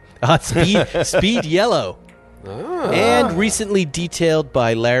 true. Speed yellow. And recently detailed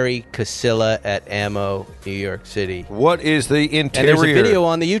by Larry Casilla at Ammo, New York City. What is the interior? And there's a video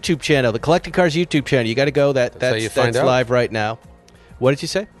on the YouTube channel, the Collecting Cars YouTube channel. You got to go. That's live right now. What did you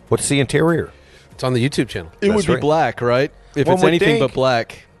say? What's the interior? It's on the YouTube channel. It would be black, right? If One it's would anything think. but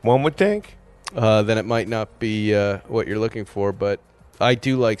black, One would think. then it might not be what you're looking for. But I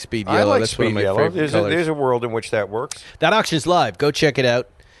do like speed yellow. I like That's speed one of my yellow. favorite There's colors. a world in which that works. That auction's live. Go check it out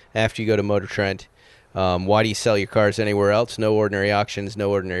after you go to Motor Trend. Why do you sell your cars anywhere else? No ordinary auctions,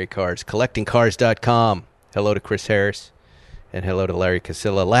 no ordinary cars. CollectingCars.com. Hello to Chris Harris. And hello to Larry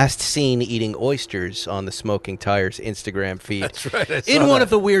Casilla. Last seen eating oysters on the Smoking Tires Instagram feed. That's right. I saw In one that. of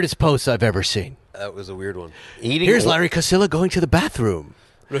the weirdest posts I've ever seen. That was a weird one. Here's Larry Casilla going to the bathroom.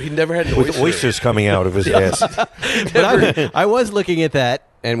 No, he never had an With oyster. oysters coming out of his ass. But I was looking at that,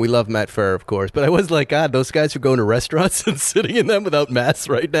 and we love Matt Farrer, of course, but I was like, God, those guys are going to restaurants and sitting in them without masks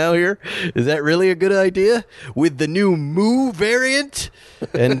right now here. Is that really a good idea? With the new Moo variant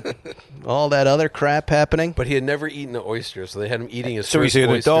and all that other crap happening? But he had never eaten an oyster, so they had him eating his So he's first an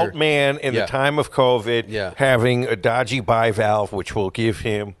oyster. adult man in Yeah. the time of COVID Yeah. having a dodgy bivalve, which will give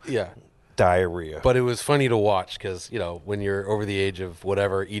him Yeah. diarrhea. But it was funny to watch because, when you're over the age of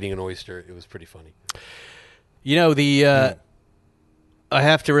whatever, eating an oyster, it was pretty funny. You know, I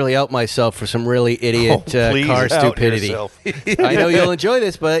have to really out myself for some really idiot Please car out stupidity. yourself. I know you'll enjoy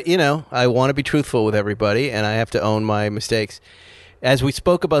this, but, I want to be truthful with everybody, and I have to own my mistakes. As we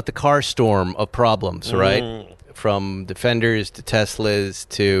spoke about the car storm of problems, right? From Defenders to Teslas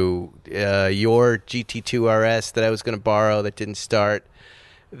to your GT2 RS that I was going to borrow that didn't start.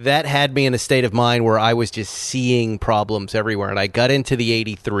 That had me in a state of mind where I was just seeing problems everywhere. And I got into the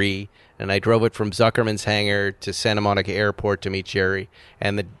 83, and I drove it from Zuckerman's hangar to Santa Monica Airport to meet Jerry.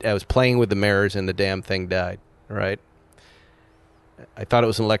 And I was playing with the mirrors, and the damn thing died, right? I thought it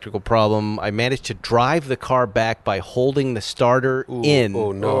was an electrical problem. I managed to drive the car back by holding the starter in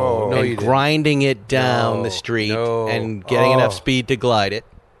Oh, no. No, and you didn't. grinding it down No, the street no. and getting enough speed to glide it.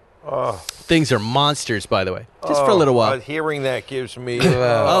 Things are monsters, by the way. Just for a little while. Hearing that gives me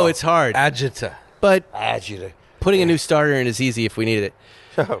Oh, it's hard. Agita. But agita. putting a new starter in is easy if we needed it.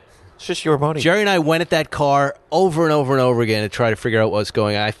 So, it's just your money. Jerry and I went at that car over and over and over again to try to figure out what was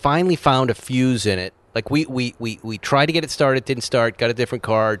going on. I finally found a fuse in it. Like, we tried to get it started, didn't start, got a different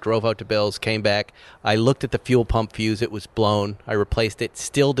car, drove out to Bill's, came back. I looked at the fuel pump fuse. It was blown. I replaced it.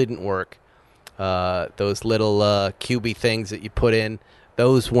 Still didn't work. Those little QB things that you put in,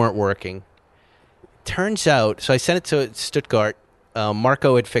 those weren't working. Turns out, so I sent it to Stuttgart.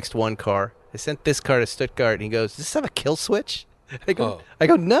 Marco had fixed one car. I sent this car to Stuttgart, and he goes, "Does this have a kill switch?" I go,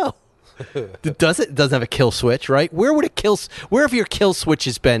 no. Does it? It doesn't have a kill switch, right? Where would where have your kill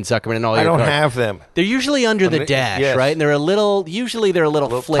switches been, Zuckerman, in all I your don't cars? have them. They're usually under the dash, yes. right? And they're usually they're a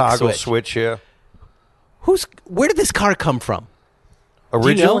little flick Toggle switch. yeah. Where did this car come from?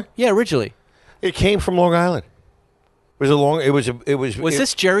 Originally? Do you know? Yeah, originally. It came from Long Island. Was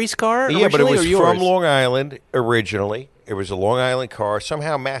this Jerry's car? Yeah, but it originally, was or yours? from Long Island originally. It was a Long Island car.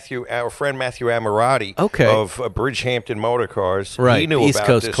 Somehow our friend Matthew Amirati of Bridgehampton Motor Cars, right. he knew East about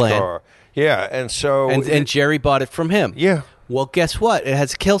Coast this clan. car. Yeah, and so and Jerry bought it from him. Yeah. Well, guess what? It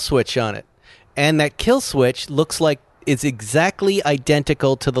has a kill switch on it, and that kill switch looks like it's exactly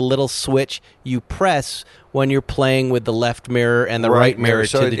identical to the little switch you press when you're playing with the left mirror and the right mirror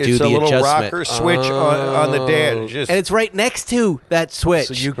so to do it's the a little adjustment. rocker switch on the dash. And it's right next to that switch.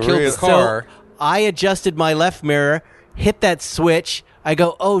 So you killed the car. So I adjusted my left mirror, hit that switch. I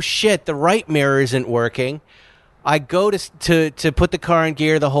go, oh shit, the right mirror isn't working. I go to put the car in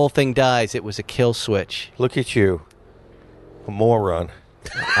gear. The whole thing dies. It was a kill switch. Look at you, a moron.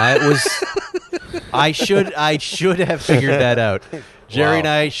 I should have figured that out. Jerry and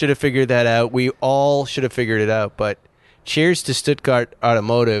I should have figured that out. We all should have figured it out. But cheers to Stuttgart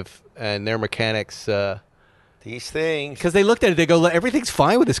Automotive and their mechanics. These things. Because they looked at it, they go, everything's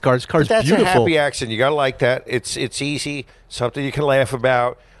fine with this car. This car's That's beautiful. a happy accident. You got to like that. It's easy. Something you can laugh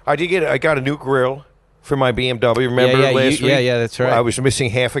about. I got a new grill for my BMW. Remember last week? Yeah, that's right. I was missing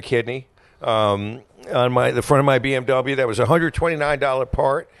half a kidney on the front of my BMW. That was a $129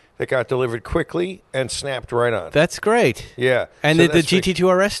 part that got delivered quickly and snapped right on. That's great. Yeah. And So did the that's great.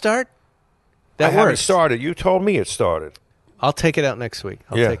 GT2 RS start? I That haven't works. started. You told me it started. I'll take it out next week.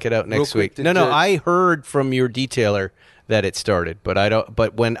 Yeah. Take it out Real next quick, week. No, I heard from your detailer that it started, but I don't.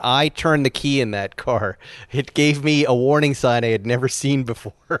 But when I turned the key in that car, it gave me a warning sign I had never seen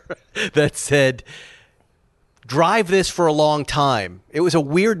before that said, "Drive this for a long time." It was a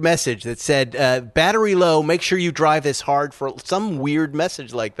weird message that said, "Battery low. Make sure you drive this hard for." Some weird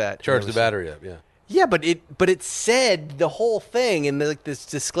message like that. Charge the battery up, yeah. Yeah, but it said the whole thing in this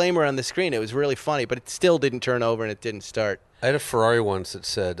disclaimer on the screen. It was really funny, but it still didn't turn over and it didn't start. I had a Ferrari once that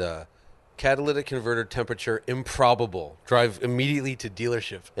said, catalytic converter temperature improbable. Drive immediately to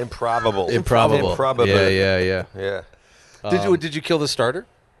dealership. Improbable. Yeah. Did you kill the starter?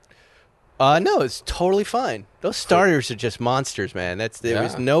 No, it's totally fine. Those starters are just monsters, man. There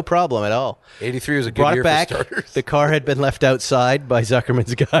was no problem at all. 83 was a good Brought year it back. for starters. The car had been left outside by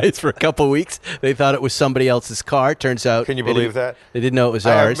Zuckerman's guys for a couple of weeks. They thought it was somebody else's car. Turns out, can you believe that? They didn't know it was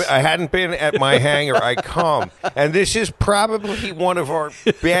ours. I hadn't been at my hangar. I come, and this is probably one of our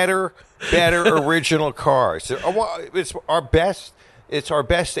better original cars. It's our best. It's our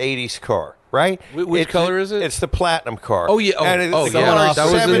best '80s car, right? Which color is it? It's the platinum car. Oh yeah. And yeah. That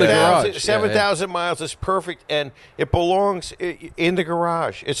was in the garage. 7,000 miles is perfect, and it belongs in the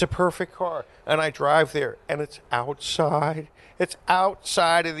garage. It's a perfect car, and I drive there, and it's outside. It's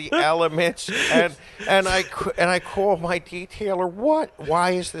outside of the elements, and I call my detailer.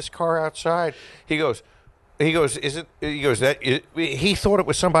 Why is this car outside? He goes, he thought it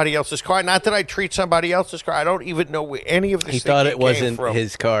was somebody else's car. Not that I treat somebody else's car. I don't even know where any of this. He thought it wasn't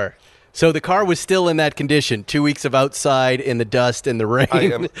his car. So the car was still in that condition. 2 weeks of outside in the dust and the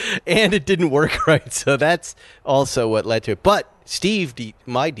rain, and it didn't work right. So that's also what led to it. But Steve,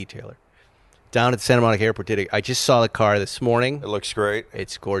 my detailer, down at the Santa Monica Airport, I just saw the car this morning. It looks great.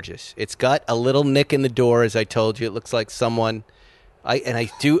 It's gorgeous. It's got a little nick in the door, as I told you. It looks like someone.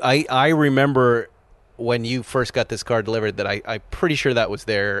 I remember when you first got this car delivered that I'm pretty sure that was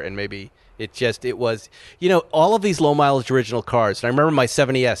there, and maybe it was, all of these low mileage original cars. And I remember my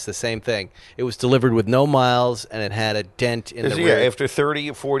 70S, the same thing. It was delivered with no miles, and it had a dent in the rear. Yeah, after 30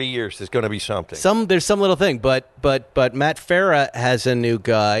 or 40 years, there's going to be something. There's some little thing, but Matt Farah has a new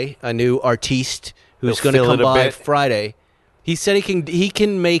guy, a new artiste who's going to come by Friday. He said he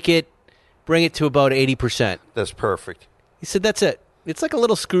can bring it to about 80%. That's perfect. He said that's it. It's like a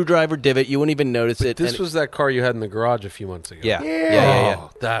little screwdriver divot. You wouldn't even notice it. This was that car you had in the garage a few months ago. Yeah.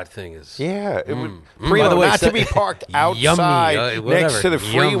 Oh, that thing is... Yeah. It would, By the way, not to be parked outside next to the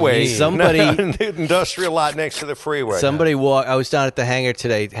freeway. Somebody... industrial lot next to the freeway. Somebody I was down at the hangar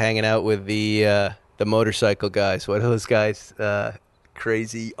today hanging out with the motorcycle guys. What are those guys?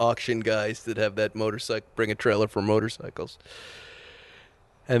 Crazy auction guys that have that motorcycle, bring a trailer for motorcycles.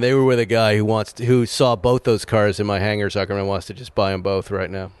 And they were with a guy who saw both those cars in my hangar. Zuckerman wants to just buy them both right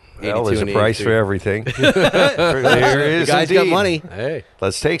now. Well, there's a price for everything. There is. The guy's got money. Hey,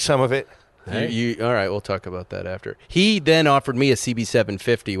 let's take some of it. Hey. All right, we'll talk about that after. He then offered me a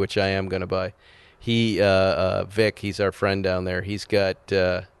CB750, which I am going to buy. Vic, he's our friend down there. He's got,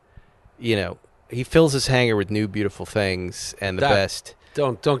 he fills his hangar with new beautiful things and the best.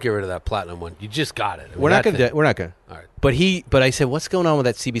 Don't get rid of that platinum one. You just got it. We're not going to. All right. But I said, what's going on with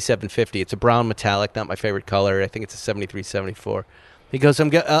that CB750? It's a brown metallic, not my favorite color. I think it's a 73, 74. He goes,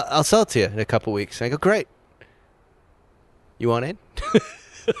 I'll sell it to you in a couple weeks. And I go, great. You want it?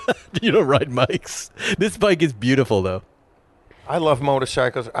 You don't ride bikes. This bike is beautiful, though. I love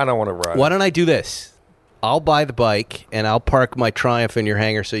motorcycles. I don't want to ride. Why don't I do this? I'll buy the bike, and I'll park my Triumph in your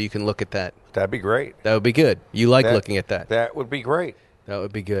hangar so you can look at that. That'd be great. That would be good. You like looking at that. That would be great. That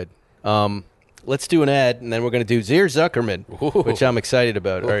would be good. Let's do an ad, and then we're going to do Dear Zuckerman, which I'm excited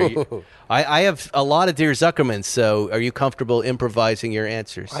about. I have a lot of Dear Zuckermans, so are you comfortable improvising your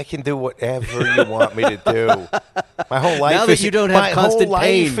answers? I can do whatever you want me to do. My whole life now that you don't have constant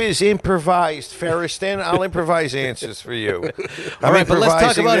pain. life is improvised, Ferriston. I'll improvise answers for you. All right, but let's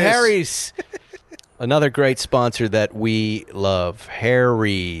talk about Harry's. Another great sponsor that we love,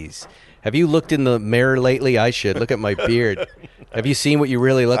 Harry's. Have you looked in the mirror lately? I should. Look at my beard. Have you seen what you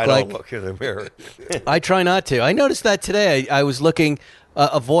really look like? I don't look in the mirror. I try not to. I noticed that today. I was looking,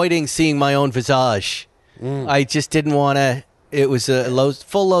 avoiding seeing my own visage. I just didn't want to. It was a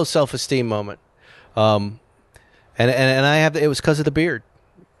low self-esteem moment. And I have. It was because of the beard.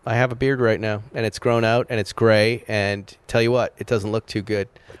 I have a beard right now, and it's grown out, and it's gray. And tell you what, it doesn't look too good.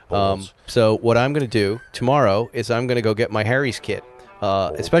 So what I'm going to do tomorrow is I'm going to go get my Harry's kit.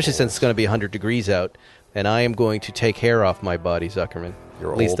 Especially since it's going to be 100 degrees out, and I am going to take hair off my body, Zuckerman,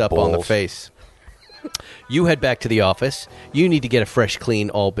 at least up on the face. You head back to the office. You need to get a fresh,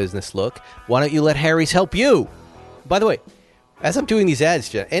 clean, all-business look. Why don't you let Harry's help you? By the way, as I'm doing these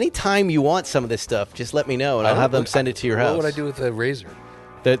ads, anytime you want some of this stuff, just let me know, and I'll have them send it to your house. What would I do with a razor?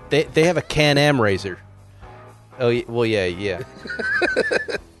 They have a Can-Am razor. Oh, well, yeah.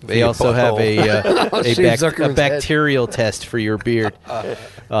 They also have a bacterial test for your beard.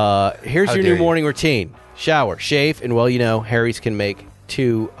 Here's your new morning routine. Shower, shave, and Harry's can make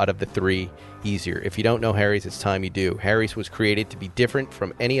 2 out of the 3 easier. If you don't know Harry's, it's time you do. Harry's was created to be different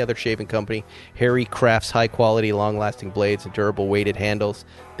from any other shaving company. Harry crafts high-quality, long-lasting blades and durable weighted handles.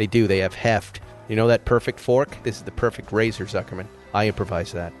 They do. They have heft. You know that perfect fork? This is the perfect razor, Zuckerman. I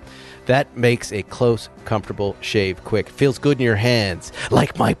improvise that. That makes a close, comfortable shave quick. Feels good in your hands.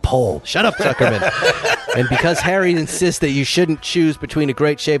 Like my pole. Shut up, Zuckerman. And because Harry insists that you shouldn't choose between a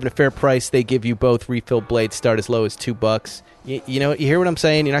great shave and a fair price, they give you both refill blades start as low as $2. You know, you hear what I'm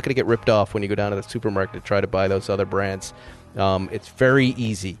saying? You're not going to get ripped off when you go down to the supermarket to try to buy those other brands. It's very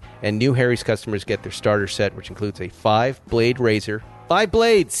easy. And new Harry's customers get their starter set, which includes a 5-blade razor. 5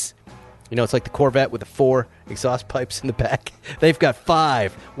 blades! You know, it's like the Corvette with the 4 exhaust pipes in the back. They've got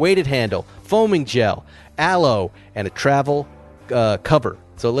 5. Weighted handle, foaming gel, aloe, and a travel cover.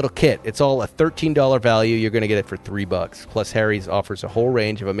 So a little kit. It's all a $13 value. You're going to get it for $3. Plus, Harry's offers a whole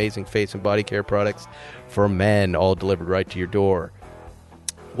range of amazing face and body care products for men, all delivered right to your door.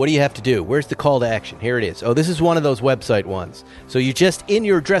 What do you have to do? Where's the call to action? Here it is. Oh, this is one of those website ones. So you just, in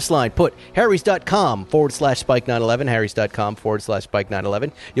your address line, put harrys.com/Spike911,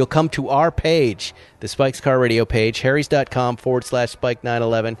 harrys.com/Spike911. You'll come to our page, the Spike's Car Radio page,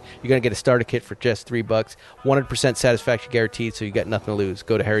 harrys.com/Spike911. You're going to get a starter kit for just $3. 100% satisfaction guaranteed, so you got nothing to lose.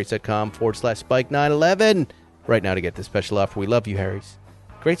 Go to harrys.com/Spike911 right now to get this special offer. We love you, Harrys.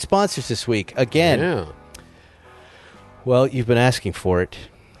 Great sponsors this week. Again. Yeah. Well, you've been asking for it.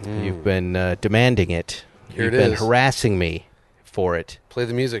 You've been demanding it. You've been harassing me for it. Play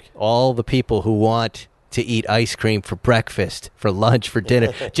the music. All the people who want to eat ice cream for breakfast, for lunch, for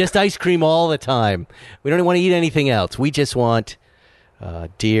dinner. Just ice cream all the time. We don't want to eat anything else. We just want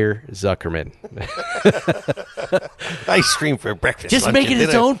Dear Zuckerman. Ice cream for breakfast. Just make it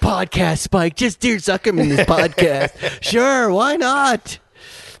its own podcast, Spike. Just Dear Zuckerman's podcast. Sure, why not?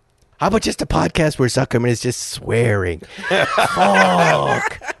 How about just a podcast where Zuckerman is just swearing?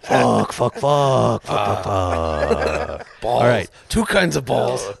 Fuck. Balls. All right. 2 kinds of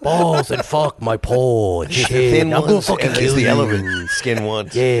balls. Balls and fuck my pole and The shit. thin I'm gonna ones, fucking and there's kill the you. elephant skin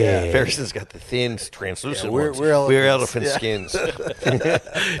ones. Yeah. Harrison's got the thin, translucent we're ones. elephants. Skins.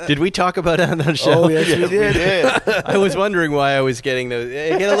 Did we talk about that on the show? Oh, yes, we did. I was wondering why I was getting those.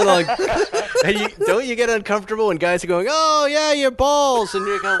 I get a little. Don't you get uncomfortable when guys are going, "Oh yeah, your balls," and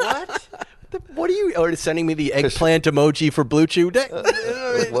you go, "What? What are you?" Or sending me the eggplant emoji for Blue Chew.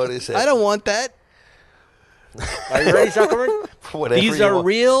 What is it? I don't want that. Are you ready, Zuckerman? Whatever These you are want.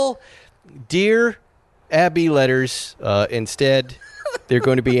 real Dear Abby letters. Instead, they're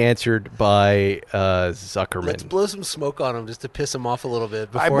going to be answered by Zuckerman. Let's blow some smoke on him just to piss him off a little bit.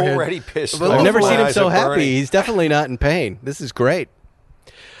 I'm beforehand. already pissed. But off. I've never My seen him eyes so are happy. burning. He's definitely not in pain. This is great.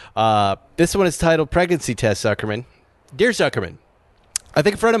 This one is titled Pregnancy Test, Zuckerman. Dear Zuckerman, I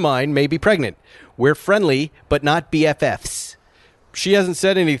think a friend of mine may be pregnant. We're friendly, but not BFFs. She hasn't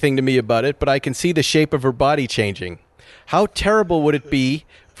said anything to me about it, but I can see the shape of her body changing. How terrible would it be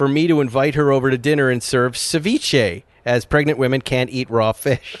for me to invite her over to dinner and serve ceviche, as pregnant women can't eat raw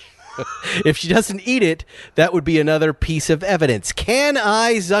fish? If she doesn't eat it, that would be another piece of evidence. Can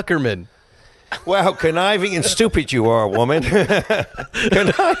I, Zuckerman? Wow, conniving and stupid you are, woman.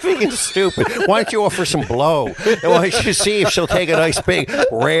 Conniving and stupid. Why don't you offer some blow? And why don't you see if she'll take a nice big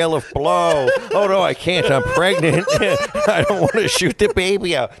rail of blow? Oh, no, I can't. I'm pregnant. I don't want to shoot the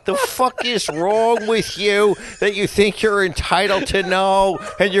baby out. The fuck is wrong with you that you think you're entitled to know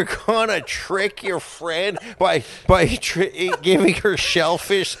and you're going to trick your friend by giving her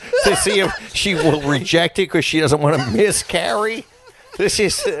shellfish to see if she will reject it because she doesn't want to miscarry? This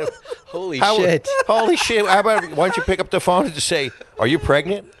is... Holy shit. Holy shit. How about, why don't you pick up the phone and just say, are you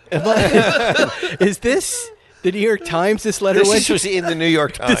pregnant? Is this the New York Times this letter went This to? was in the New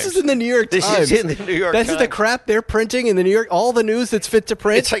York Times. This is in the New York Times. This is in the New York This Times. is the crap they're printing in the New York. All the news that's fit to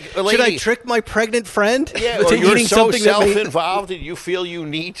print. It's like, Should I lady- trick my pregnant friend Yeah, to or you're eating so something that may... self-involved and you feel you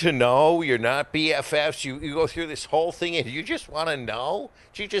need to know. You're not BFFs. You go through this whole thing and you just want to know.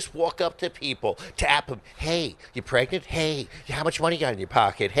 You just walk up to people, tap them. Hey, you pregnant? Hey, how much money you got in your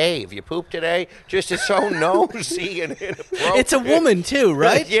pocket? Hey, have you pooped today? Just it's so nosy and inappropriate. It's a woman too,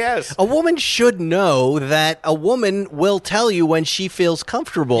 right? Yes. A woman should know that a woman will tell you when she feels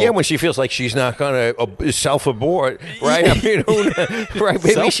comfortable. Yeah, when she feels like she's not going to self-abort, right? I mean, right?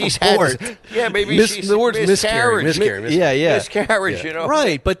 Maybe she's Self-abort. had... Yeah, maybe she's... the word's miscarriage. Miscarriage. Yeah. Miscarriage, you know?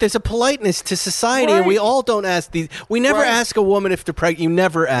 Right, but there's a politeness to society, and we Right. all don't ask these. We never Right. ask a woman if they're pregnant. You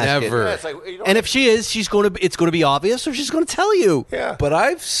never ask Never. it. Yeah, it's like, you know, And if she is, it's going to be obvious, or she's going to tell you. yeah. But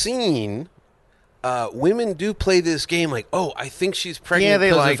I've seen women do play this game like, oh, I think she's Yeah, pregnant they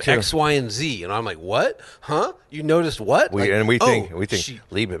because like of to. X, Y, and Z. And I'm like, what? Huh? You noticed what? We Like, think she-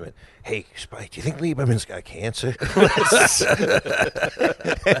 Lieberman. Hey, Spike, do you think Lieberman's got cancer?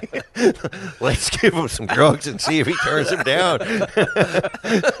 Let's give him some drugs and see if he turns him down.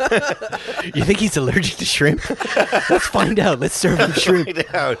 You think he's allergic to shrimp? Let's find out. Let's serve him shrimp.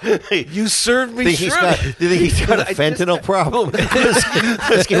 You served me Do you think he's got a fentanyl problem?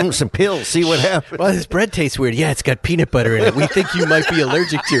 Let's give him some pills, see what happens. Well, his bread tastes weird. Yeah, it's got peanut butter in it. We think you might be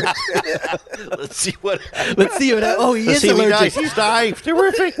allergic to it. Let's see what happens. Let's see what happens. Oh, he is allergic. He's dying.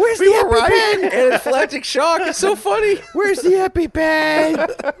 Terrific. Where's We the were right. Anaphylactic shock. It's so funny. Where's the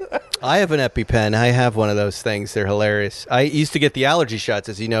EpiPen? I have an EpiPen. I have one of those things. They're hilarious. I used to get the allergy shots,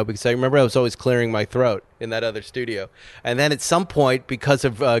 as you know, because I remember I was always clearing my throat in that other studio. And then at some point, because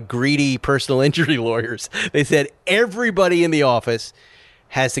of greedy personal injury lawyers, they said everybody in the office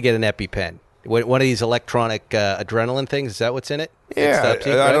has to get an EpiPen. One of these electronic adrenaline things. Is that what's in it? Yeah, It's top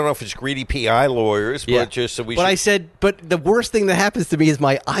secret? I don't know if it's greedy PI lawyers, but just so we But should... I said, but the worst thing that happens to me is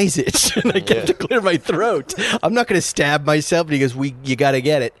my eyes itch, and I get to clear my throat. I'm not going to stab myself because you got to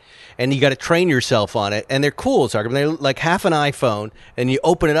get it, and you got to train yourself on it. And they're cool, Zuckerman. They're like half an iPhone, and you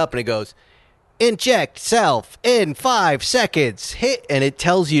open it up, and it goes, inject self in 5 seconds. Hit, and it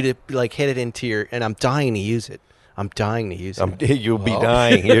tells you to like hit it into your. And I'm dying to use it. I'm dying to use it. You'll be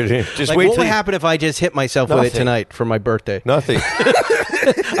dying. Just Like, wait what till would happen if I just hit myself with it Nothing. tonight for my birthday? Nothing.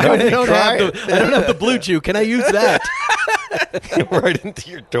 I don't have the blue chew. Can I use that? Right into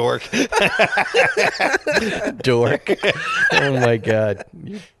your dork. Dork. Oh my God.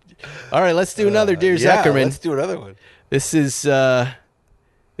 All right, let's do another Dear Zuckerman. Let's do another one. This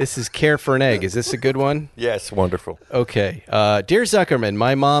is Care for an Egg. Is this a good one? Yes, wonderful. Okay. Dear Zuckerman,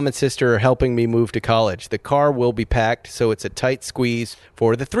 my mom and sister are helping me move to college. The car will be packed, so it's a tight squeeze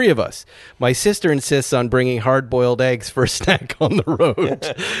for the 3 of us. My sister insists on bringing hard-boiled eggs for a snack on the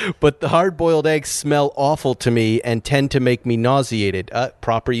road. But the hard-boiled eggs smell awful to me and tend to make me nauseated.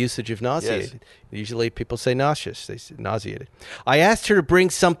 Proper usage of nauseated. Yes. Usually people say nauseous. They say nauseated. I asked her to bring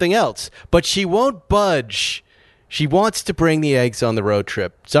something else, but she won't budge. She wants to bring the eggs on the road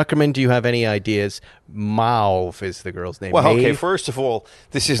trip. Zuckerman, do you have any ideas? Mauve is the girl's name. Well, okay, Maeve? first of all,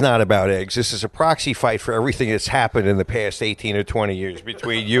 this is not about eggs. This is a proxy fight for everything that's happened in the past 18 or 20 years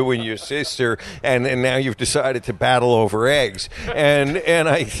between you and your sister, and now you've decided to battle over eggs. And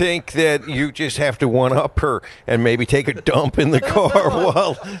I think that you just have to one-up her and maybe take a dump in the car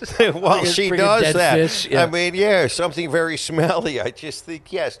while she bring a does dead that. fish, yeah. I mean, something very smelly. I just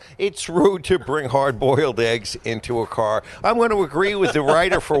think, yes, it's rude to bring hard-boiled eggs into a car. I'm going to agree with the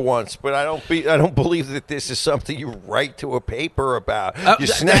writer for once, but I don't believe that this is something you write to a paper about. You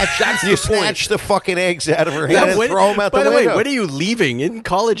snatch the fucking eggs out of her hand and throw them out the window. By the way, when are you leaving? Isn't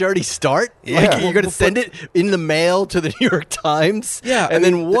college already start? Yeah. Like, you're going to send it in the mail to the New York Times? Yeah, And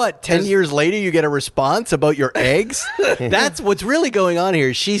then what? 10 years later, you get a response about your eggs? That's what's really going on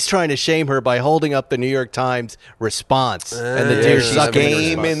here. She's trying to shame her by holding up the New York Times response. And the Dear She's Zuckerman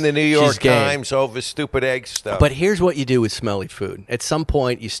game response. in the New York She's game. Times over stupid egg stuff. But here's what you do with smelly food. At some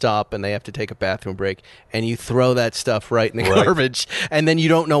point, you stop and they have to take a bathroom break, and you throw that stuff right in the garbage, and then you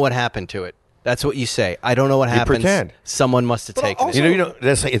don't know what happened to it. That's what you say. I don't know what happened. pretend. Someone must have taken it.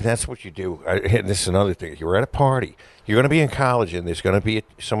 That's what you do. And this is another thing. You're at a party. You're going to be in college, and there's going to be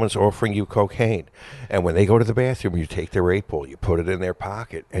someone's offering you cocaine. And when they go to the bathroom, you take their 8-ball, you put it in their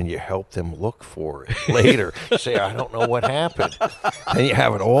pocket, and you help them look for it later. You say, I don't know what happened. And you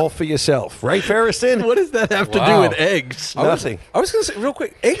have it all for yourself. Right, Ferriston? What does that have to do with eggs? Nothing. I was going to say real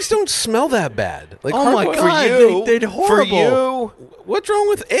quick, eggs don't smell that bad. Like, Oh my hard-boiled- God, For you, they're horrible. For you, What's wrong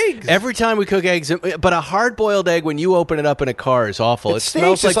with eggs? Every time we cook eggs, but a hard-boiled egg when you open it up in a car is awful. it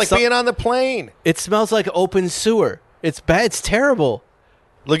smells like being on the plane. It smells like open sewer. It's bad. It's terrible.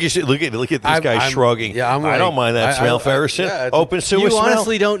 Look at this guy I'm- shrugging. yeah, I'm I don't like- mind that smell, Ferriston. yeah, it's- Open sewer You smell.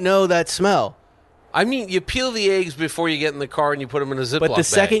 honestly don't know that smell. I mean, you peel the eggs before you get in the car and you put them in a Ziploc But the bag.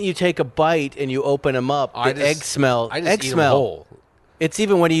 second you take a bite and you open them up, I the just- egg smell. I just egg eat 'em smell. whole. It's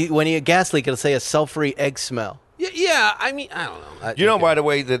even when you gas leak, it'll say a sulfury egg smell. Yeah, I mean, I don't know. You know, by the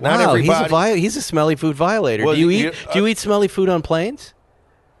way, that not Wow, everybody. he's a smelly food violator. Well, do you eat smelly food on planes?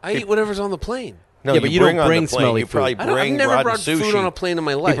 I eat whatever's on the plane. No, Yeah, but you bring don't on bring the plane. smelly You probably food. I've bring never rotten brought sushi. food on a plane in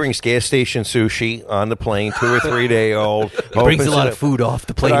my life. He brings gas station sushi on the plane, 2 or 3 day old. He brings a lot of food off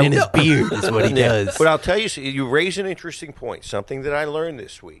the plane in his beard, is what he does. But I'll tell you, you raise an interesting point. Something that I learned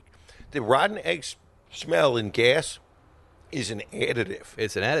this week: the rotten egg smell in gas is an additive.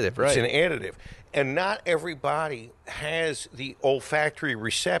 It's an additive, right? It's an additive. And not everybody has the olfactory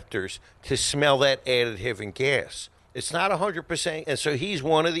receptors to smell that additive in gas. It's not 100%, and so he's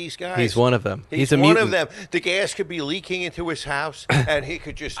one of these guys. He's one of them. He's a one mutant. of them. The gas could be leaking into his house, and he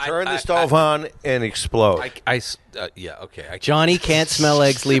could just turn the stove on and explode. Yeah, okay. Johnny can't smell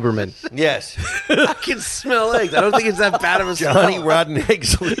eggs, Lieberman. Yes. I can smell eggs. I don't think it's that bad of a Johnny smell. Rotten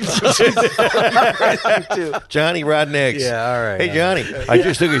Eggs. Johnny Rotten Eggs. Yeah, all right. Hey, Johnny, I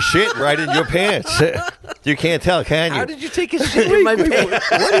just took a shit right in your pants. You can't tell, can you? How did you take a shit in my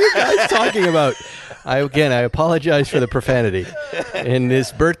pants? What are you guys talking about? I apologize for the profanity in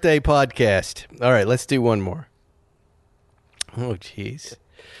this birthday podcast. All right, let's do one more. Oh, jeez.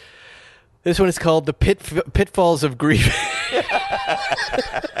 This one is called The Pitfalls of Grief.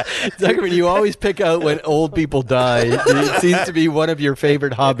 Zuckerman, you always pick out when old people die. It seems to be one of your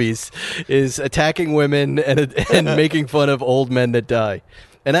favorite hobbies, is attacking women and making fun of old men that die.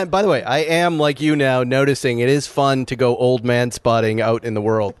 And by the way, I am like you now, noticing it is fun to go old man spotting out in the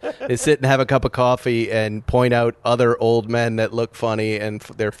world. Is sit and have a cup of coffee and point out other old men that look funny and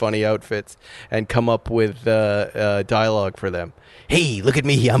their funny outfits, and come up with dialogue for them. Hey, look at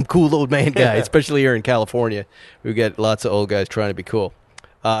me, I'm cool old man guy. Especially here in California, we get lots of old guys trying to be cool.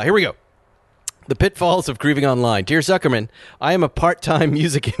 Here we go. The pitfalls of grieving online. Dear Zuckerman, I am a part-time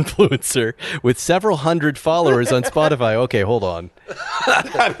music influencer with several hundred followers on Spotify. Okay, hold on.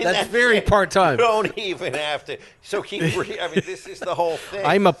 I mean, That's very part-time. You don't even have to. So this is the whole thing.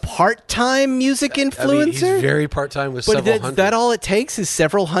 I'm a part-time music influencer? I mean, he's very part-time with but several is hundred. that all it takes is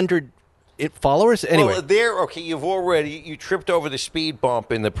several hundred followers? Anyway. Well, you tripped over the speed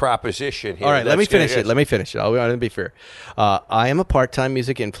bump in the proposition here. All right, let me finish it. I'll be fair. I am a part-time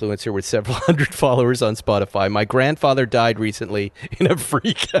music influencer with several hundred followers on Spotify. My grandfather died recently in a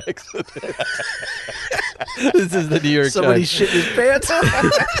freak accident. This is the New York Somebody Times. shit his pants.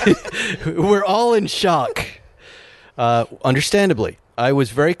 We're all in shock. Understandably, I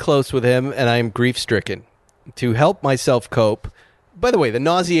was very close with him, and I am grief-stricken. To help myself cope. By the way, the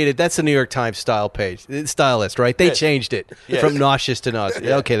nauseated, that's the New York Times style list, right? They changed it from nauseous to nauseous.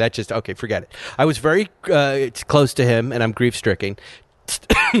 Yeah. Okay, forget it. I was very close to him, and I'm grief-stricken.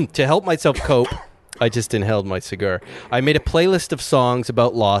 To help myself cope, I just inhaled my cigar. I made a playlist of songs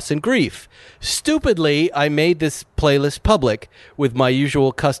about loss and grief. Stupidly, I made this playlist public with my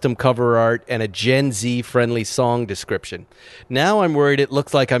usual custom cover art and a Gen Z-friendly song description. Now I'm worried it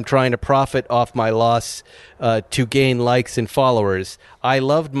looks like I'm trying to profit off my loss to gain likes and followers. I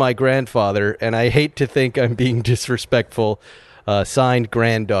loved my grandfather, and I hate to think I'm being disrespectful. Signed,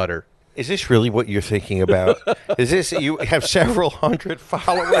 granddaughter. Is this really what you're thinking about? Is this, you have several hundred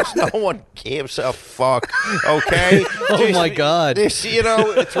followers? No one gives a fuck, okay? Oh, my God.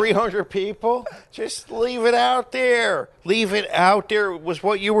 300 people? Just leave it out there. Leave it out there. It was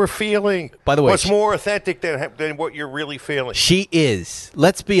what you were feeling. By the way, what's more authentic than what you're really feeling? She is.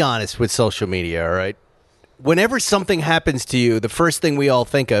 Let's be honest with social media, all right? Whenever something happens to you, the first thing we all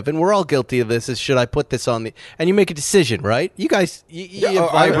think of, and we're all guilty of this, is should I put this on the... And you make a decision, right? You guys, you're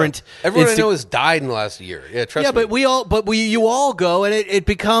vibrant. Everyone I know has died in the last year. Yeah, trust me. but you all go, and it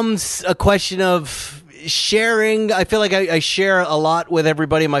becomes a question of sharing. I feel like I share a lot with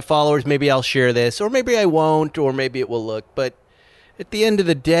everybody, my followers. Maybe I'll share this, or maybe I won't, or maybe it will look. But at the end of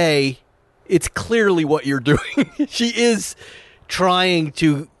the day, it's clearly what you're doing. She is trying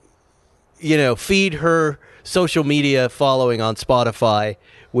to, feed her social media following on Spotify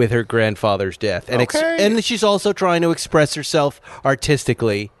with her grandfather's death. And and she's also trying to express herself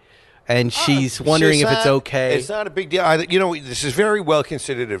artistically, and she's wondering if it's okay. It's not a big deal. This is very well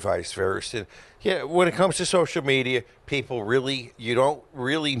considered advice first. And when it comes to social media, you don't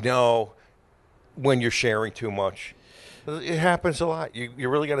really know when you're sharing too much. It happens a lot. You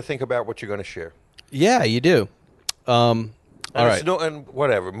really got to think about what you're going to share. Yeah, you do. All right. And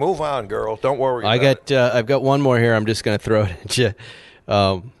whatever. Move on, girl. Don't worry. I've got one more here. I'm just going to throw it at you,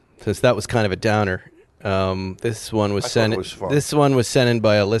 since that was kind of a downer. This one was sent. This one was sent in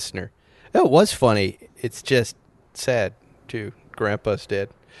by a listener. It was funny. It's just sad too. Grandpa's dead.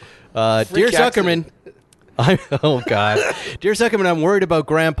 Dear Zuckerman. Oh God, dear Zuckerman, I'm worried about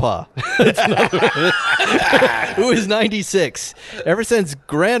Grandpa, who is 96. Ever since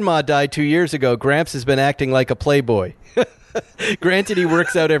Grandma died 2 years ago, Gramps has been acting like a playboy. Granted, he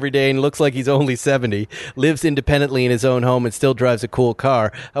works out every day and looks like he's only 70, lives independently in his own home, and still drives a cool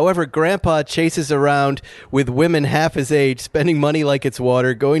car. However, Grandpa chases around with women half his age, spending money like it's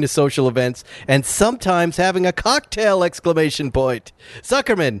water, going to social events, and sometimes having a cocktail! Exclamation point.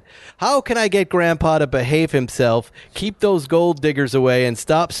 Zuckerman, how can I get Grandpa to behave himself, keep those gold diggers away, and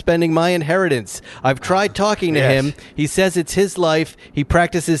stop spending my inheritance? I've tried talking to him. He says it's his life, he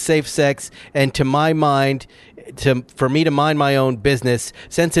practices safe sex, and to my mind... for me to mind my own business.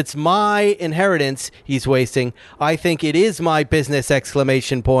 Since it's my inheritance he's wasting, I think it is my business,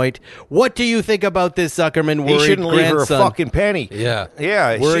 exclamation point. What do you think about this, Zuckerman? He Worried shouldn't leave her a grandson. fucking penny. Yeah.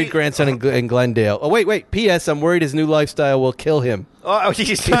 Yeah. Worried grandson in Glendale. Oh, wait. P.S. I'm worried his new lifestyle will kill him. Oh,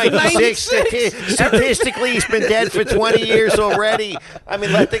 he's 96. Statistically, he's been dead for 20 years already. I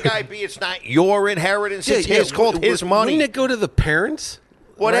mean, let the guy be. It's not your inheritance. It's his, called his money. Wouldn't it go to the parents?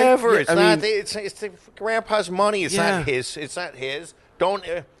 Whatever. Right? It's I not. mean- It's the grandpa's money. It's Yeah. not his. It's not his. Don't.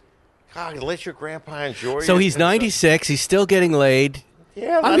 God, let your grandpa enjoy. So it. he's 96. He's still getting laid.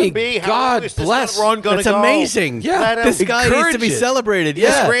 Yeah, I let mean, him be. How God is this bless. run gonna That's go? amazing. Yeah. Let him This guy needs to encourage be it. celebrated. His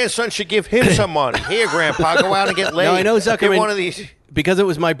Yeah. grandson should give him some money. Here, Grandpa, go out and get laid. No, I know, Zuckerman. Get one of these. Because it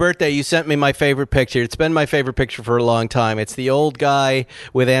was my birthday, you sent me my favorite picture. It's been my favorite picture for a long time. It's the old guy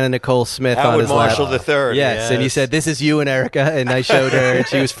with Anna Nicole Smith on Howard his Marshall lap. III. Yes, and you said, "This is you and Erica," and I showed her, and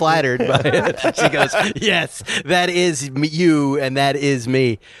she was flattered by it. She goes, "Yes, that is you, and that is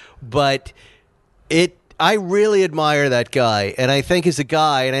me." But I really admire that guy, and I think as a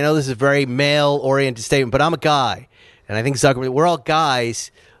guy, and I know this is a very male-oriented statement, but I'm a guy, and I think Zuckerman, we're all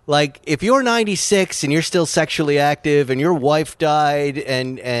guys. Like, if you're 96 and you're still sexually active, and your wife died,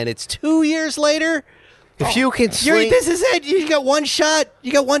 and it's 2 years later, If you can sleep. this is it. You got one shot.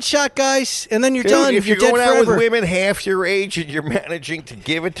 You got one shot, guys, and then you're Dude, done. if you're dead going out forever. with women half your age and you're managing to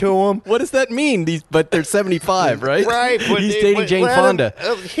give it to them. What does that mean? But they're 75, right? Right. But He's dating Jane let him- Fonda.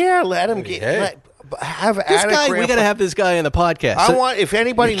 let him get. Hey. Have This adequate guy, we grandpa- got to have this guy on the podcast. I want. If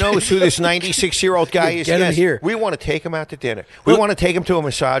anybody knows who this 96-year-old guy is, Get him yes, here. we want to take him out to dinner. We want to take him to a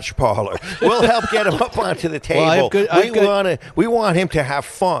massage parlor. We'll help get him up onto the table. We want him to have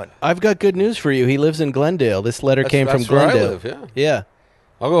fun. I've got good news for you. He lives in Glendale. This letter came from that's where I Glendale. live, Yeah.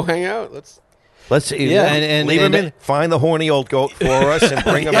 I'll go hang out. Let's see. Yeah, and Lieberman, find the horny old goat for us and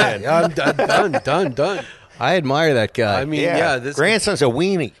bring him in. Yeah, I'm done. I admire that guy. I mean, yeah, this grandson's a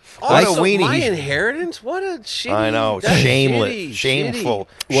weenie. What Also, a weenie. my He's- inheritance. What a shitty. I know, that's shameless, shitty, shameful.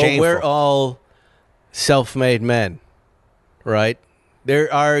 Well, shameful. we're all self-made men, right?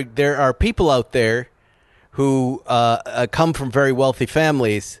 There are people out there who come from very wealthy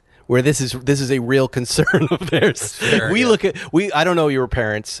families where this is a real concern of theirs. fair, We yeah. look at I don't know your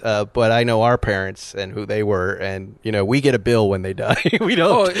parents, but I know our parents and who they were, and we get a bill when they die. We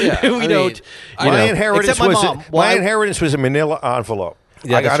don't. Oh, yeah. We I don't. mean, My inheritance except my was mom. my inheritance was a manila envelope.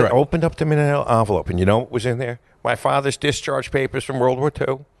 Yeah, I that's got right. it, opened up the manila envelope, and you know what was in there? My father's discharge papers from World War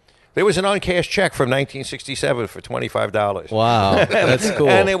II. There was an uncashed check from 1967 for $25. Wow, that's cool.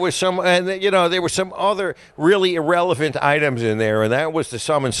 And there was there were some other really irrelevant items in there, and that was the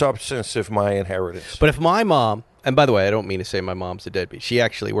sum and substance of my inheritance. But if my mom, and by the way, I don't mean to say my mom's a deadbeat. She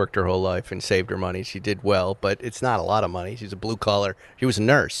actually worked her whole life and saved her money. She did well, but it's not a lot of money. She's a blue collar. She was a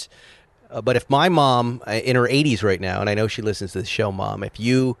nurse. But if my mom, in her 80s right now, and I know she listens to the show, Mom, if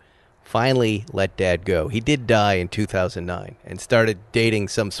you finally let Dad go, he did die in 2009, and started dating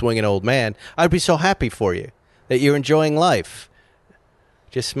some swinging old man, I'd be so happy for you that you're enjoying life.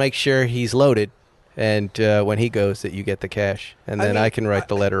 Just make sure he's loaded, and when he goes, that you get the cash, and then I can write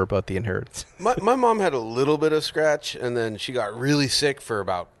the letter about the inheritance. My mom had a little bit of scratch, and then she got really sick for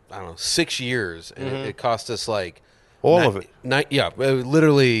about 6 years, and it cost us like All of it.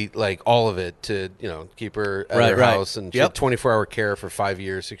 Literally like all of it to keep her at her Right. house, and she Yep. had 24-hour care for 5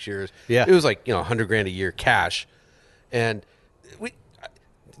 years, 6 years. Yeah. It was like $100,000 a year cash, and we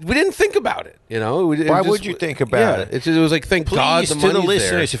didn't think about it. Why would you think about it? It was like, thank God Please, the to the money's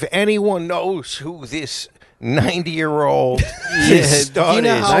listeners, there. if anyone knows who this 90-year-old Do stud you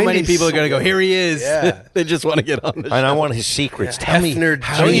know is, how many people are going to go, here he is? Yeah. They just want to get on the show. and I want his secrets. Tell me, Hefner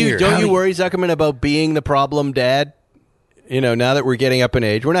how Don't do you, don't you worry, Zuckerman, about being the problem dad? Now that we're getting up in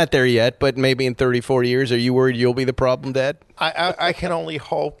age, we're not there yet, but maybe in 30, 40 years, are you worried you'll be the problem dad? I can only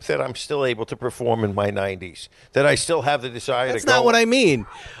hope that I'm still able to perform in my 90s, that I still have the desire That's to go. not what I mean.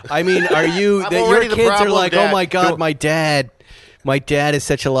 I mean, are you, I'm that your already the kids are problem like, dad. oh my God, Don't- my dad is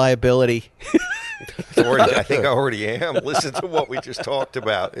such a liability. I think I already am. Listen to what we just talked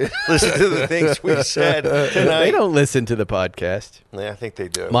about. Listen to the things we said tonight. They don't listen to the podcast. Yeah, I think they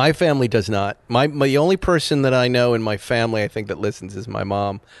do. My family does not. The only person that I know in my family, I think, that listens is my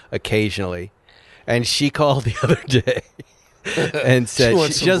mom occasionally. And she called the other day and said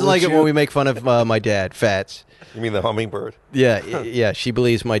wants she some doesn't like it Blue when Chew. we make fun of my dad, Fats. You mean the hummingbird? Yeah. She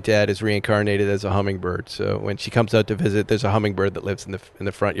believes my dad is reincarnated as a hummingbird. So when she comes out to visit, there's a hummingbird that lives in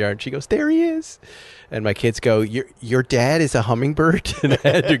the front yard. She goes, "There he is," and my kids go, "Your dad is a hummingbird," and I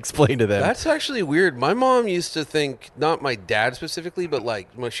had to explain to them. That's actually weird. My mom used to think, not my dad specifically, but like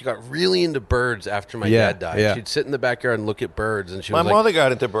when she got really into birds after my dad died. Yeah. She'd sit in the backyard and look at birds, and she My was like, mother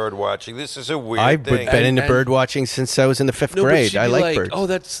got into bird watching. This is a weird I've thing. been into And- bird watching since I was in the fifth no, but grade. she'd I be like like, birds. "Oh,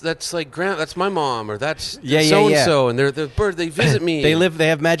 that's like that's my mom, or that's Yeah, so and yeah. so," and they're the bird. They visit me. They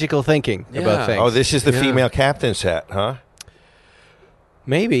have magical thinking Yeah. about things. Oh, this is the Yeah. female captain's hat, huh?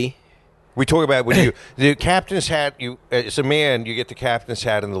 Maybe. We talk about when you the captain's hat. You as a man, you get the captain's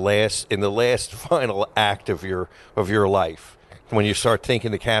hat in the last final act of your life. When you start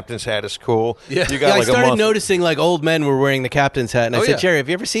thinking the captain's hat is cool, Yeah. you got I like a started month. noticing like old men were wearing the captain's hat, and I Oh, said, yeah. "Jerry, have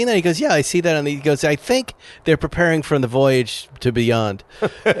you ever seen that?" He goes, "Yeah, I see that." And he goes, "I think they're preparing for the voyage to beyond,"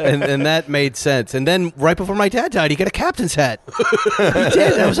 and that made sense. And then right before my dad died, he got a captain's hat. He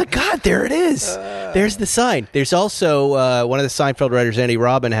did. And I was like, "God, there it is. There's the sign." There's also one of the Seinfeld writers, Andy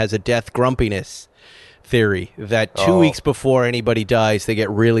Robin, has a death grumpiness theory that 2 weeks before anybody dies, they get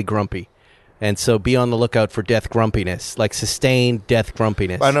really grumpy. And so be on the lookout for death grumpiness, like sustained death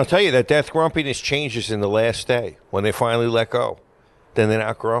grumpiness. And I'll tell you that death grumpiness changes in the last day when they finally let go. Then they're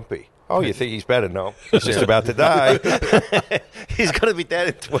not grumpy. Oh, you think he's better? No, he's just about to die. He's going to be dead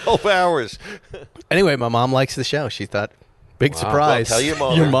in 12 hours. Anyway, my mom likes the show. She thought, big surprise. Well, tell your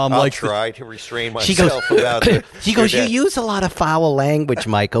mother. Your mom I'll likes try to restrain She goes, myself about it. She goes, "You use a lot of foul language,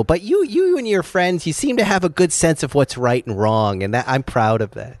 Michael, but you and your friends, you seem to have a good sense of what's right and wrong, and that I'm proud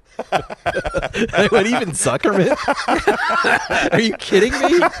of that." I went, "Even Zuckerman? Are you kidding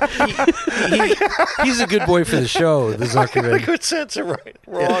me?" he's a good boy for the show, the A Zuckerman. good sense of right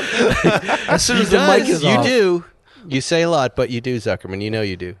and wrong. As soon He as the mic does. is You off. do. You say a lot, but you do, Zuckerman. You know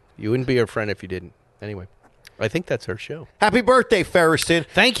you do. You wouldn't be our friend if you didn't. Anyway, I think that's our show. Happy birthday, Ferriston.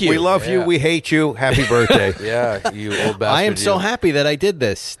 Thank you. We love you. Yeah. We hate you. Happy birthday. Yeah, you old bastard. I am so you. happy that I did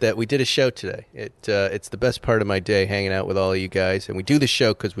this, that we did a show today. It's the best part of my day, hanging out with all of you guys. And we do the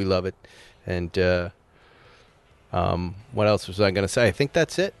show because we love it. And what else was I going to say? I think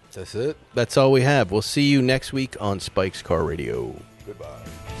that's it. That's it. That's all we have. We'll see you next week on Spike's Car Radio.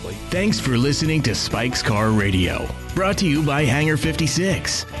 Thanks for listening to Spike's Car Radio, brought to you by Hangar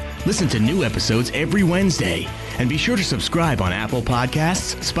 56. Listen to new episodes every Wednesday, and be sure to subscribe on Apple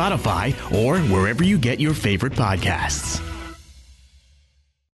Podcasts, Spotify, or wherever you get your favorite podcasts.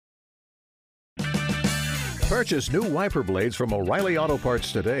 Purchase new wiper blades from O'Reilly Auto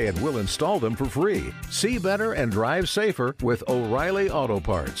Parts today and we'll install them for free. See better and drive safer with O'Reilly Auto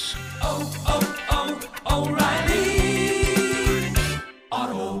Parts. O'Reilly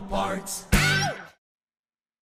Auto Parts.